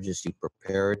our emergency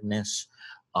preparedness.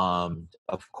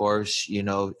 Of course,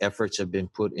 efforts have been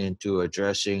put into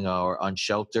addressing our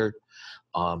unsheltered.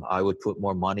 I would put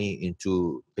more money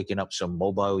into picking up some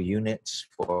mobile units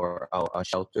for our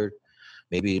unsheltered,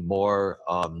 maybe more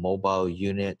mobile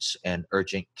units and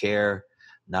urgent care.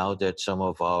 Now that some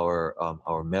of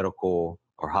our medical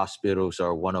or hospitals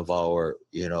are one of our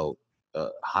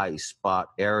high spot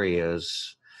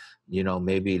areas,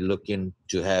 maybe looking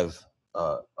to have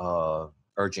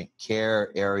urgent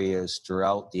care areas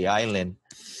throughout the island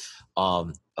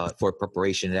for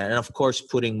preparation, and of course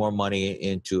putting more money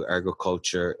into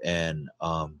agriculture and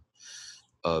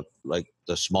like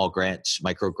the small grants,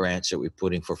 micro grants that we're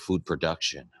putting for food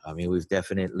production. I mean,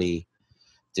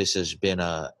 this has been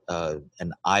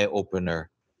an eye opener,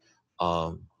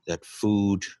 that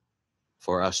food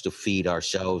for us to feed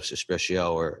ourselves, especially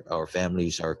our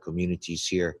families, our communities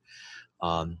here,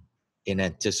 in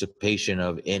anticipation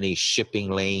of any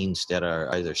shipping lanes that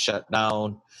are either shut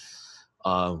down.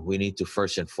 We need to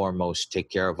first and foremost take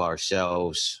care of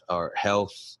ourselves, our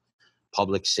health,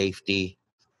 public safety,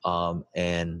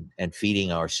 and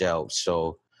feeding ourselves.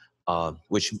 So,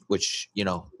 which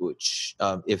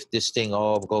if this thing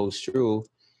all goes through,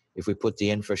 if we put the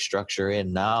infrastructure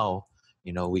in now,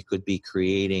 we could be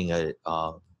creating an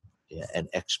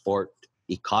export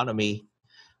economy,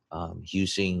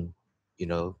 using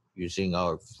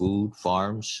our food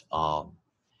farms.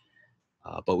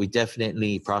 But we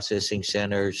definitely processing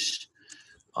centers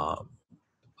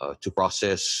to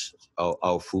process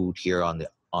our food here on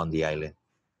the island.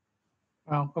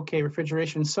 Well, okay,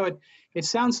 refrigeration. So it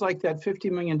sounds like that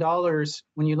 $50 million,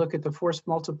 when you look at the force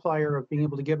multiplier of being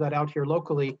able to give that out here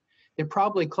locally, they're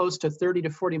probably close to $30 to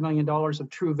 $40 million of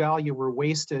true value were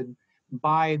wasted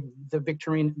by the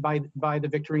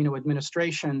Victorino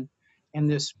administration and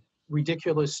this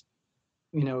ridiculous,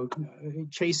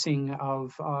 chasing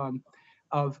of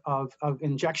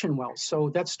injection wells. So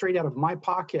that's straight out of my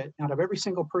pocket, out of every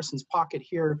single person's pocket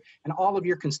here, and all of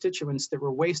your constituents that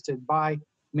were wasted by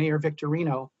Mayor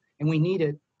Victorino, and we need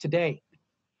it today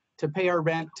to pay our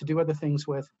rent, to do other things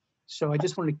with. So I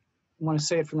just want to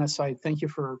say it from that side. Thank you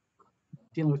for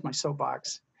dealing with my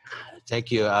soapbox.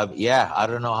 Thank you. Yeah, I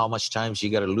don't know how much times you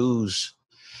got to lose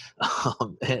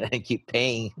and keep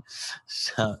paying.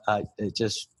 So it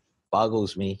just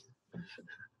boggles me.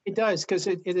 It does, because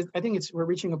I think we're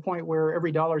reaching a point where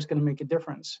every dollar is going to make a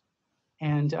difference.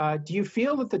 And do you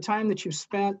feel that the time that you've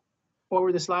spent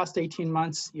over this last 18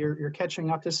 months, you're catching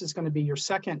up. This is going to be your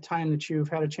second time that you've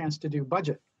had a chance to do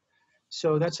budget.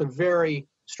 So that's a very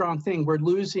strong thing. We're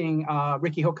losing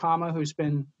Ricky Hokama, who's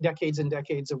been decades and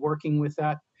decades of working with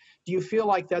that. Do you feel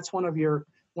like that's one of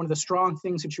the strong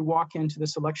things that you walk into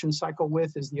this election cycle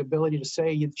with, is the ability to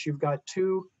say that you've got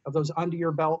two of those under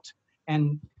your belt?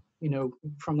 And, you know,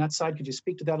 from that side, could you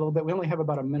speak to that a little bit? We only have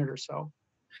about a minute or so.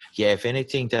 Yeah, if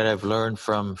anything that I've learned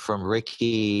from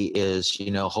Ricky is,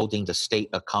 you know, holding the state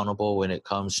accountable when it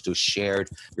comes to shared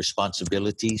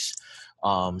responsibilities.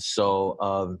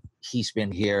 He's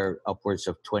been here upwards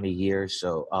of 20 years.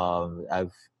 So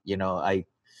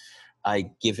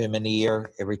I give him an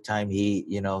ear every time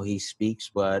he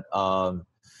speaks. But we're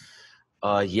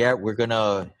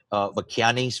gonna. But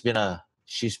Kiani's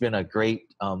she's been a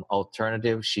great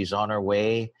alternative. She's on her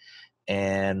way,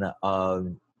 and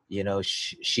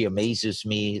she amazes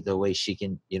me the way she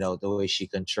can, the way she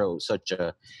controls such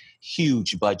a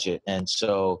huge budget. And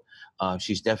so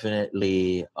she's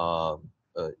definitely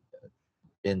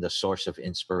been the source of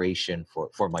inspiration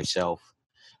for myself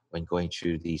when going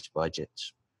through these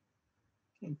budgets.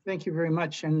 Okay, thank you very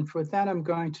much. And with that, I'm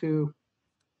going to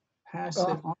pass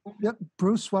it on. Yep,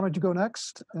 Bruce, why don't you go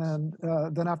next? And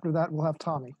then after that, we'll have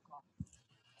Tommy.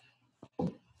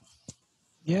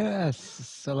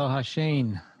 Yes, aloha,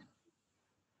 Shane.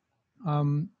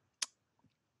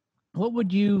 What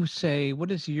would you say,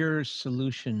 what is your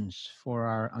solutions for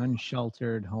our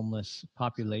unsheltered homeless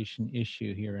population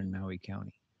issue here in Maui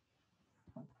County?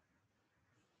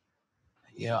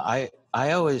 Yeah,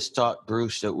 I always thought,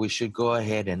 Bruce, that we should go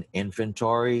ahead and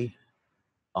inventory.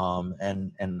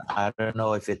 And I don't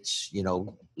know if it's,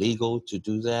 legal to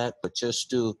do that, but just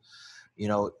to,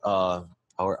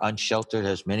 our unsheltered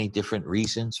has many different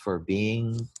reasons for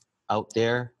being out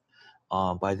there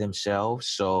by themselves.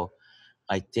 So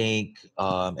I think,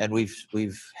 and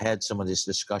we've had some of this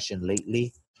discussion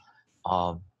lately.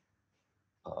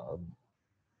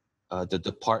 The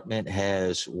department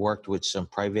has worked with some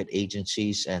private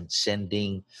agencies and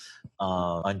sending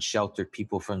unsheltered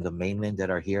people from the mainland that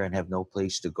are here and have no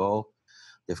place to go.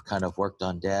 They've kind of worked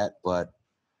on that, but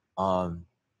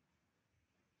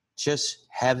just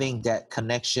having that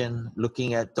connection,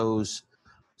 looking at those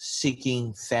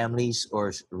seeking families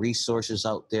or resources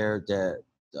out there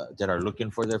that are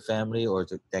looking for their family or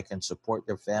that can support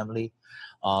their family,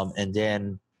 and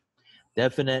then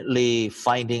definitely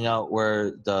finding out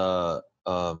where the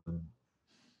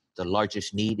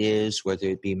largest need is, whether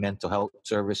it be mental health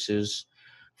services,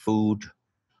 food,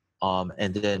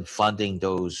 and then funding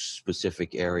those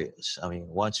specific areas. I mean,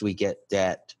 once we get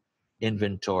that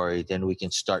inventory, then we can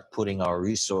start putting our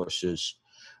resources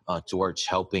towards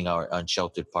helping our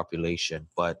unsheltered population.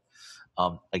 But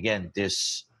again,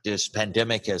 this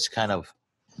pandemic has kind of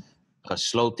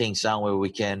slowed things down where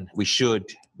we should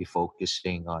be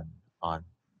focusing on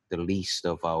the least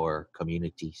of our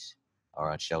communities,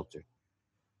 our unsheltered.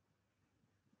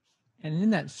 And in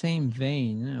that same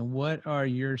vein, what are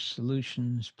your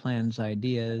solutions, plans,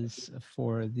 ideas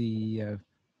for the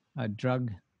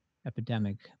drug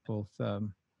epidemic, both,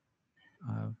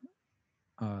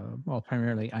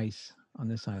 primarily ICE on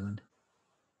this island?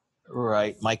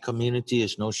 Right. My community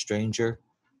is no stranger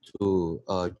to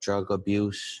drug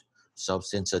abuse,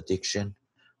 substance addiction.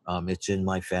 It's in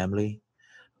my family.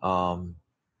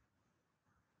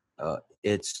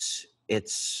 It's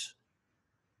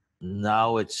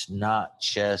now it's not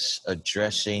just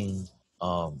addressing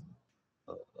the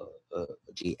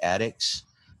addicts.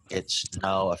 It's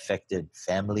now affected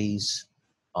families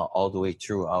all the way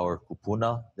through our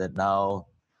kupuna that now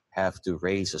have to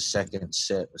raise a second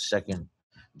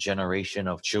generation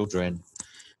of children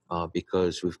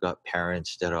because we've got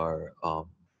parents that are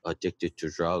addicted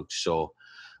to drugs. So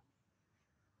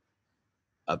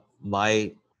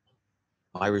my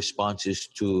response is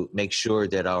to make sure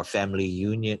that our family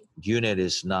unit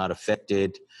is not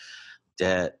affected,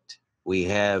 that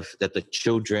the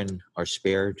children are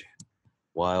spared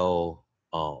while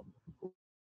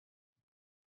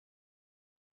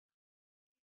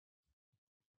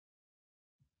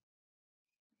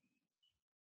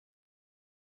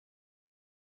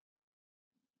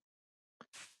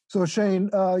So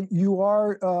Shane, you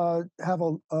have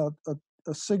a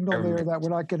signal there that we're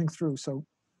not getting through. So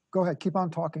go ahead, keep on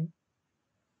talking.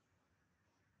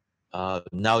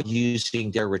 now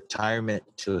using their retirement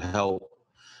to help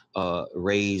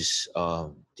raise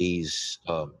these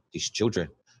children.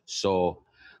 So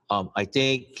I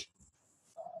think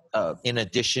in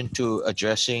addition to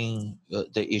addressing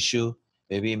the issue,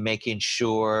 maybe making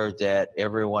sure that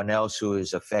everyone else who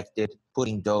is affected,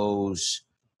 putting those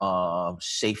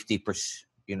safety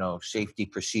safety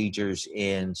procedures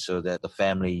in so that the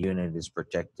family unit is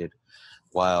protected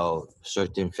while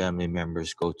certain family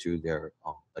members go through their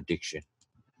addiction.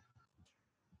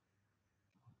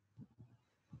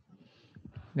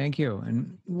 Thank you.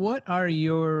 And what are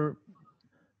your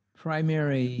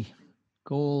primary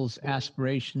goals,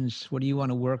 aspirations? What do you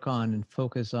want to work on and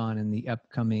focus on in the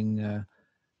upcoming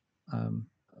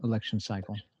election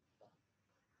cycle?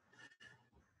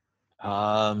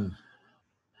 I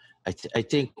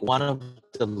think one of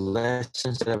the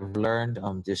lessons that I've learned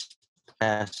this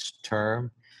past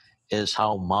term is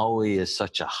how Maui is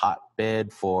such a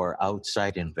hotbed for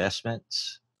outside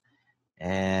investments.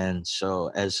 And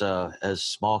so as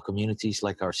small communities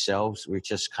like ourselves, we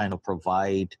just kind of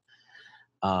provide,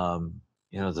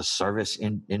 the service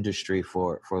industry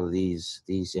for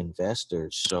these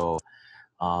investors. So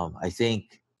I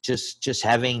think just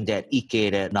having that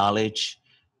ike, that knowledge,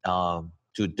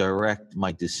 to direct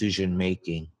my decision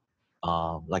making.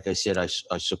 Like I said, I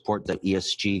support the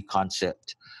ESG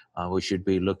concept. We should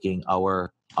be looking,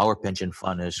 our pension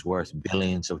fund is worth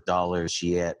billions of dollars,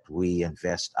 yet we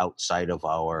invest outside of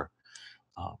our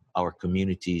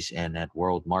communities and at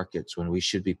world markets, when we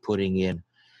should be putting in,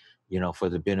 for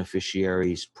the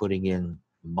beneficiaries, putting in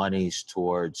monies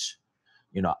towards,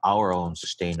 our own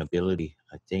sustainability.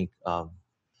 I think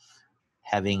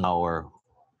having our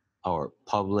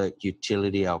public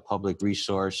utility, our public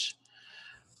resource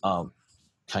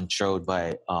controlled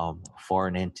by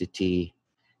foreign entity,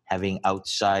 having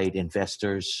outside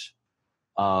investors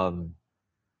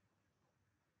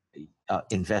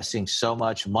investing so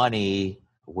much money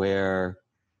where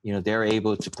they're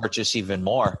able to purchase even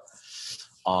more.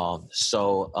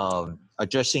 So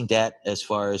addressing that as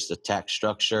far as the tax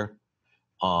structure,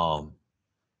 and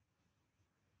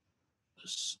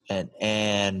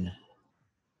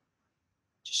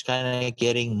just kind of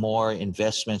getting more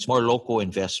investments, more local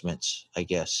investments, I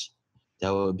guess.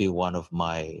 That would be one of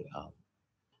my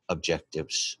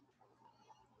objectives.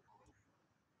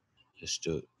 Just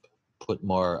to put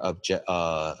more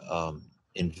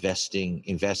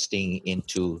investing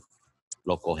into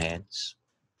local hands.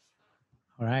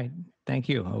 All right. Thank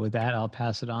you. With that, I'll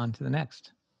pass it on to the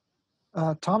next.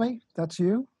 Tommy, that's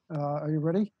you. Are you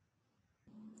ready?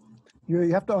 You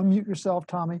have to unmute yourself,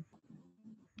 Tommy.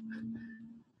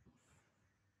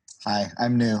 Hi,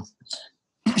 I'm new.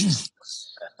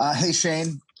 Hey,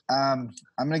 Shane. I'm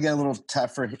going to get a little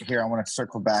tougher here. I want to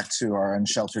circle back to our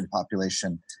unsheltered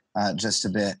population just a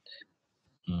bit.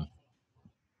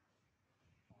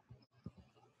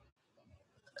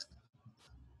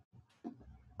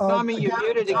 Tommy, you're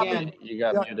muted Tommy, again. You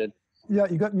got muted. Yeah,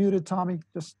 you got muted, Tommy.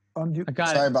 Just unmute. I got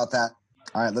Sorry it. about that.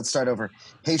 All right, let's start over.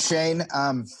 Hey, Shane.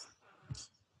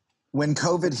 When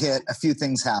COVID hit, a few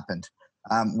things happened.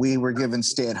 We were given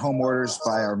stay-at-home orders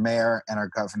by our mayor and our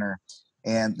governor,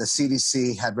 and the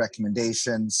CDC had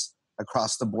recommendations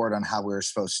across the board on how we were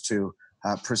supposed to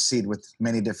proceed with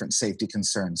many different safety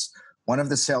concerns. One of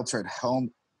the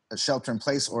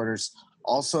shelter-in-place orders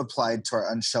also applied to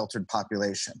our unsheltered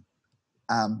population.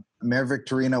 Mayor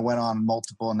Victorino went on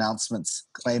multiple announcements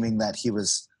claiming that he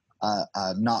was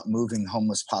not moving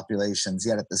homeless populations,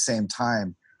 yet at the same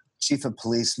time, Chief of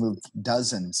Police moved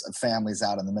dozens of families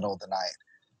out in the middle of the night.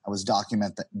 I was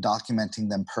documenting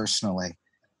them personally.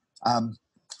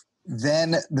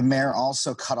 Then the mayor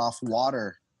also cut off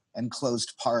water and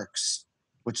closed parks,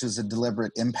 which is a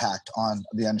deliberate impact on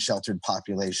the unsheltered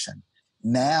population.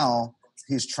 Now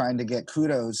he's trying to get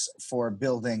kudos for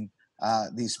building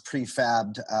these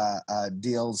prefabbed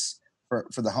deals for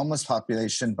the homeless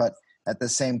population, but at the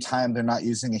same time, they're not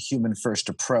using a human first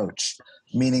approach,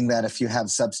 meaning that if you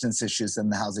have substance issues, then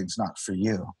the housing's not for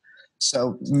you.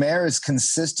 So mayor is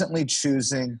consistently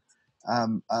choosing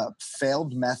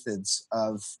failed methods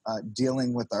of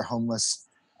dealing with our homeless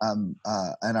and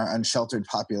our unsheltered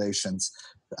populations,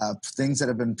 things that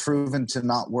have been proven to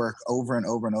not work over and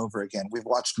over and over again. We've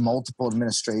watched multiple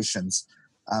administrations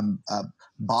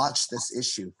botch this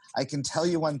issue. I can tell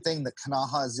you one thing, that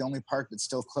Kanaha is the only park that's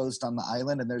still closed on the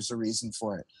island, and there's a reason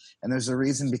for it. And there's a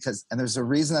reason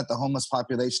that the homeless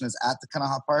population is at the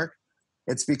Kanaha Park.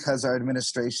 It's because our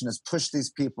administration has pushed these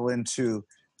people into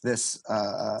this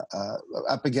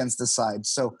up against the side.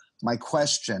 So my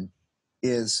question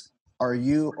is, are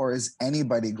you or is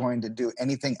anybody going to do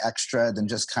anything extra than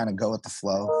just kind of go with the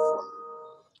flow?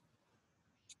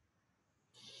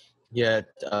 Yeah,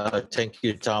 thank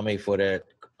you, Tommy, for that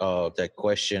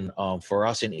question. For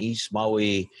us in East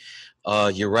Maui,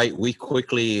 you're right. We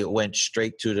quickly went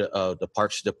straight to the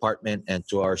Parks Department and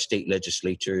to our state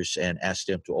legislatures and asked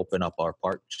them to open up our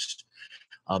parks,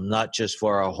 not just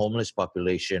for our homeless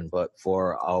population, but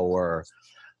for our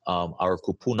our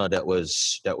kupuna that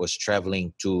was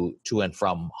traveling to and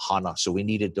from Hana. So we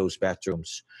needed those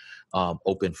bathrooms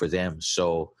open for them.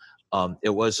 So it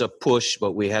was a push,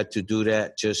 but we had to do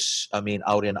that.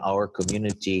 Out in our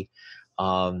community,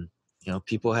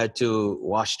 people had to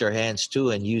wash their hands too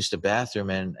and use the bathroom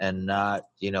and not,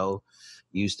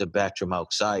 use the bathroom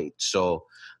outside. So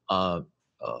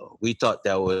we thought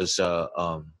that was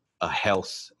a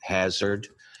health hazard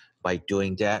by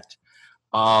doing that.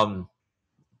 I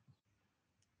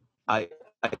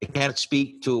can't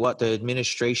speak to what the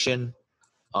administration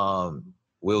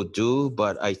will do,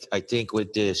 but I think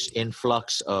with this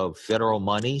influx of federal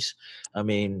monies,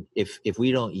 if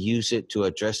we don't use it to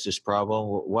address this problem,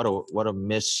 what a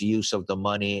misuse of the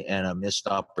money and a missed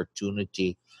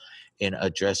opportunity in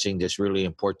addressing this really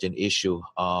important issue.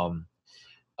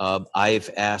 I've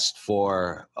asked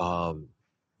for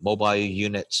mobile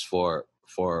units for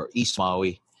East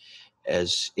Maui,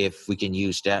 as if we can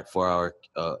use that for our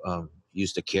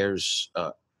use the CARES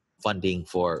funding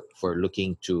for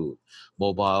looking to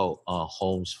mobile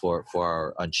homes for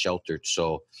our unsheltered.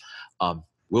 So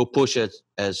we'll push it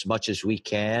as much as we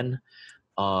can.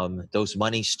 Those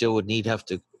monies still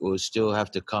will still have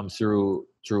to come through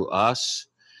us.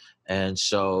 And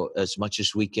so as much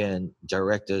as we can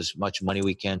direct as much money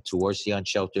we can towards the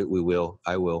unsheltered,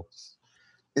 I will.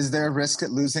 Is there a risk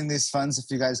at losing these funds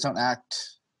if you guys don't act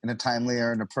in a timely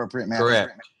or an appropriate manner?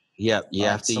 Correct. Yeah, you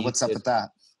have to. So what's up with that?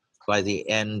 By the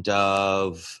end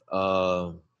of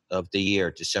the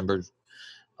year,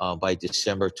 by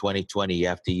December 2020, you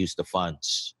have to use the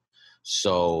funds.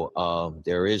 So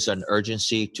there is an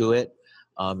urgency to it.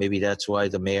 Maybe that's why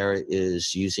the mayor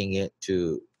is using it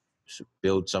to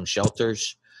build some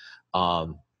shelters.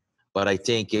 But I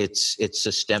think it's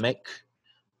systemic.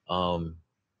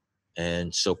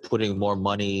 And so putting more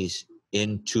monies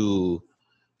into,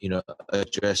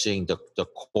 addressing the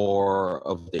core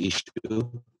of the issue,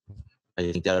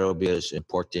 I think that'll be as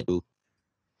important.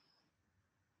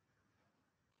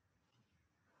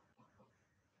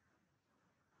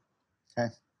 Okay,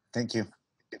 thank you.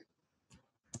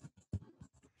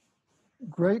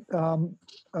 Great.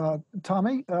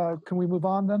 Tommy, can we move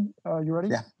on then? You ready?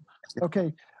 Yeah.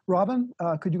 Okay. Robin,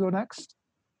 could you go next?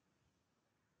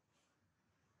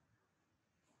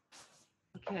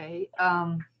 Okay.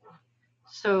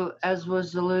 So as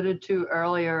was alluded to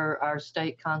earlier, our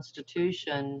state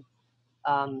constitution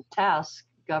tasks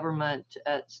government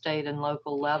at state and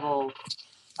local level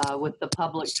with the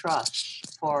public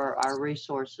trust for our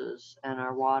resources and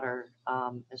our water,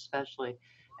 especially.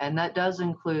 And that does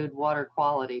include water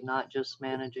quality, not just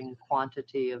managing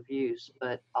quantity of use,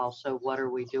 but also what are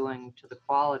we doing to the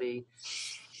quality.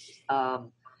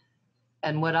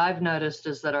 And what I've noticed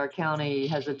is that our county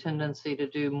has a tendency to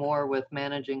do more with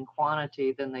managing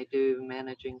quantity than they do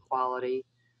managing quality.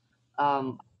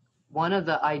 One of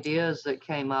the ideas that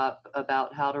came up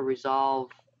about how to resolve,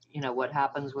 what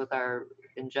happens with our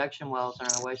injection wells and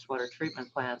our wastewater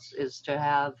treatment plants is to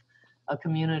have a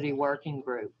community working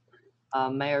group.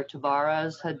 Mayor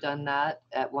Tavares had done that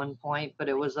at one point, but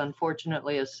it was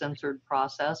unfortunately a censored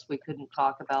process. We couldn't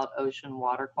talk about ocean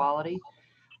water quality.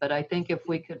 But I think if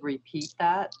we could repeat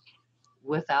that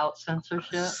without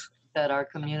censorship, that our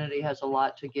community has a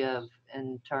lot to give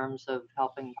in terms of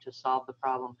helping to solve the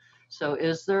problem. So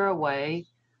is there a way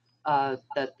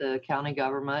that the county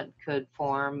government could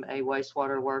form a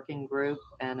wastewater working group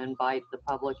and invite the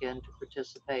public in to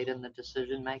participate in the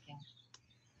decision making?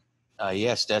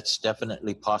 Yes, that's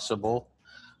definitely possible.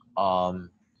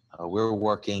 We're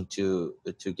working to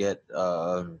get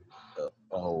a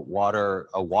water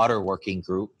working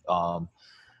group.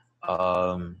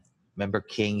 Member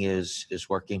King is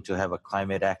working to have a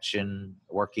climate action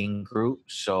working group.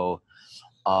 So,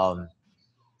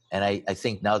 and I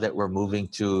think now that we're moving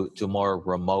to more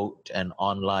remote and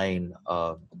online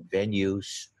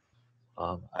venues,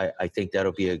 I think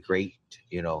that'll be a great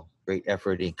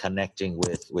effort in connecting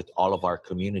with all of our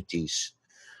communities.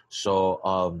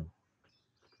 So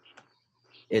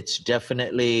it's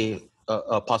definitely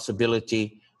a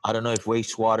possibility. I don't know if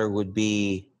wastewater would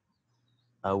be.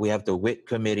 We have the WIT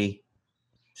committee,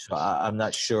 so I'm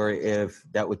not sure if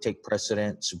that would take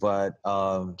precedence. But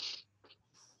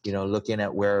looking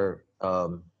at where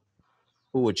who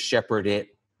would shepherd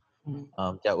it,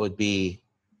 that would be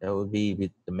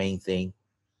the main thing.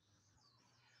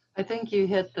 I think you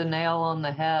hit the nail on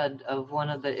the head of one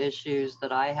of the issues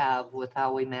that I have with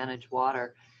how we manage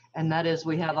water. And that is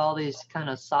we have all these kind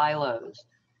of silos.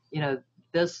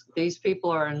 These people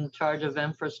are in charge of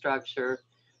infrastructure.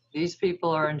 These people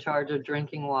are in charge of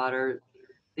drinking water.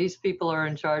 These people are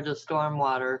in charge of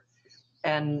stormwater.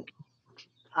 And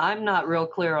I'm not real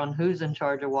clear on who's in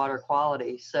charge of water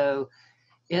quality. So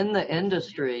in the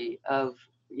industry of,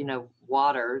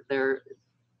 water,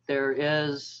 there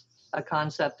is a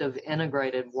concept of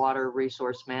integrated water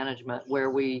resource management where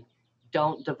we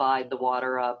don't divide the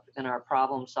water up in our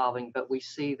problem solving, but we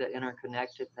see the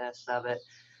interconnectedness of it.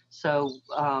 So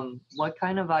what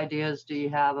kind of ideas do you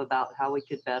have about how we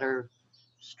could better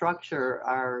structure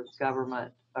our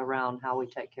government around how we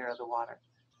take care of the water?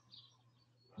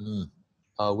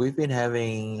 We've been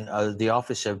having, the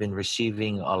office have been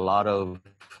receiving a lot of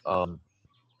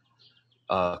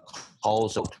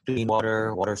calls of clean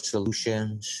water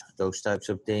solutions, those types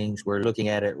of things. We're looking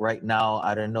at it right now.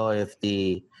 I don't know if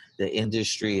the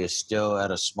industry is still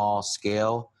at a small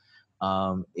scale.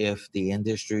 If the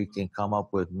industry can come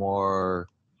up with more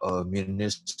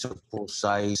municipal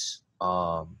size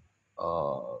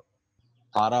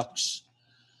products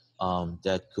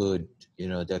that could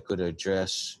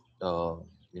address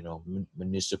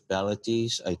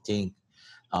municipalities, I think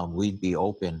we'd be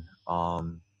open.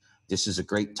 This is a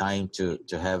great time to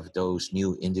have those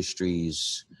new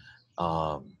industries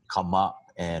come up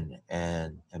and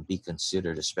be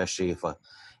considered, especially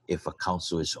if a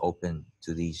council is open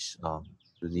to these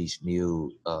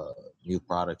new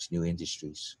products, new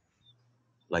industries,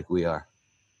 like we are.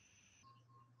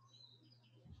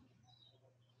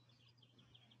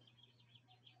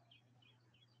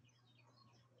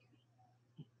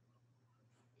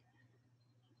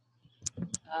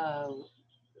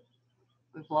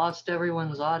 We've lost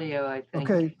everyone's audio, I think.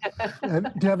 Okay.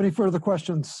 Do you have any further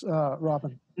questions,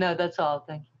 Robin? No, that's all.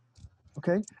 Thank you.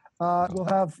 Okay. We'll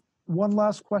have one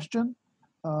last question.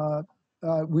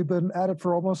 We've been at it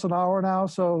for almost an hour now.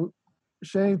 So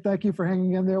Shane, thank you for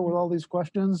hanging in there with all these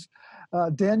questions.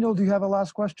 Daniel, do you have a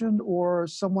last question, or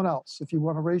someone else? If you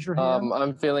want to raise your hand.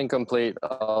 I'm feeling complete.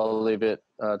 I'll leave it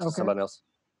to somebody else.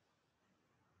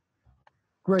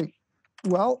 Great.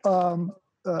 Well,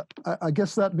 I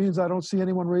guess that means I don't see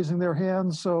anyone raising their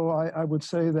hands. So I would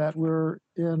say that we're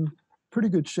in pretty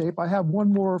good shape. I have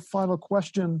one more final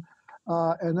question,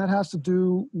 and that has to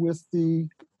do with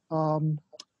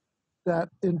that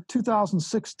in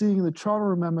 2016, the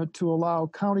charter amendment to allow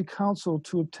county council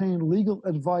to obtain legal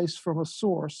advice from a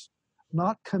source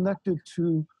not connected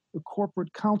to the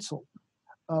corporate council.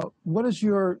 What is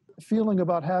your feeling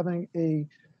about having a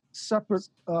separate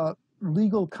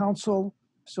legal counsel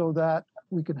so that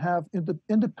we can have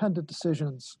independent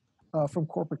decisions from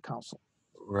corporate counsel?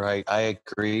 Right, I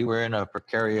agree. We're in a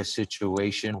precarious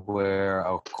situation where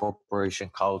our corporation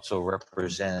counsel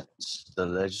represents the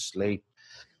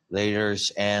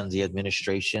legislators and the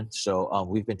administration. So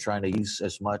we've been trying to use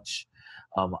as much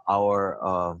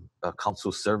our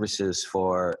council services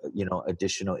for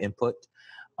additional input.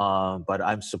 But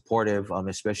I'm supportive,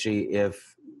 especially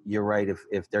if you're right.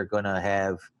 If they're gonna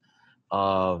have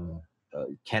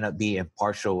cannot be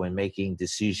impartial in making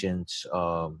decisions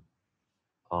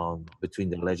between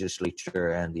the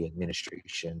legislature and the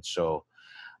administration. So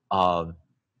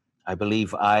I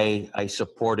believe I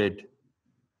supported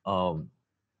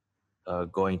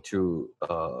going through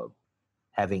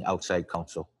having outside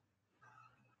counsel.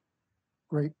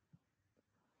 Great.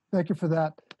 Thank you for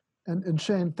that. And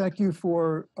Shane, thank you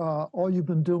for all you've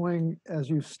been doing as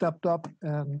you've stepped up.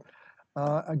 And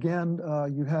again,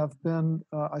 you have been,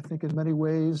 I think, in many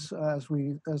ways, as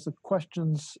the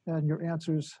questions and your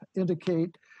answers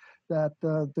indicate, that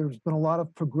there's been a lot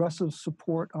of progressive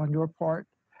support on your part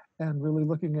and really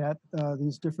looking at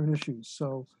these different issues.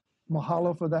 So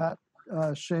mahalo for that,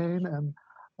 Shane. And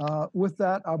with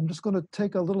that, I'm just going to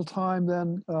take a little time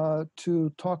then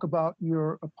to talk about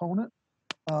your opponent.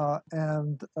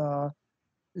 And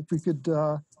if we could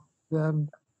then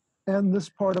end this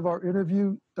part of our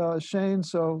interview, Shane.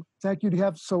 So thank you to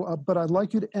have, but I'd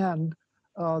like you to end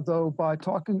though by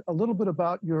talking a little bit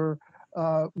about your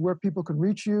where people can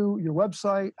reach you, your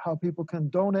website, how people can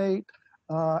donate,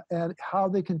 and how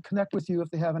they can connect with you if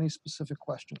they have any specific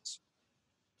questions.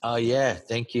 Yeah,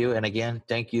 thank you. And again,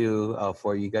 thank you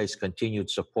for you guys' continued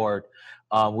support.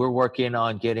 We're working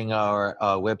on getting our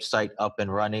website up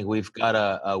and running. We've got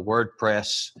a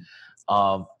WordPress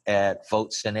at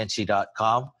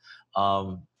votesinenci.com.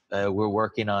 We're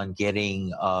working on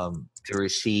getting to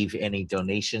receive any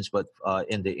donations, but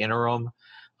in the interim,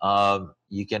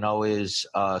 you can always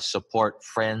support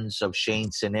Friends of Shane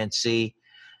Sinenci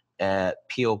at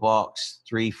P.O. Box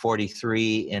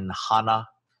 343 in Hana,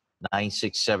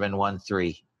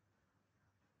 96713.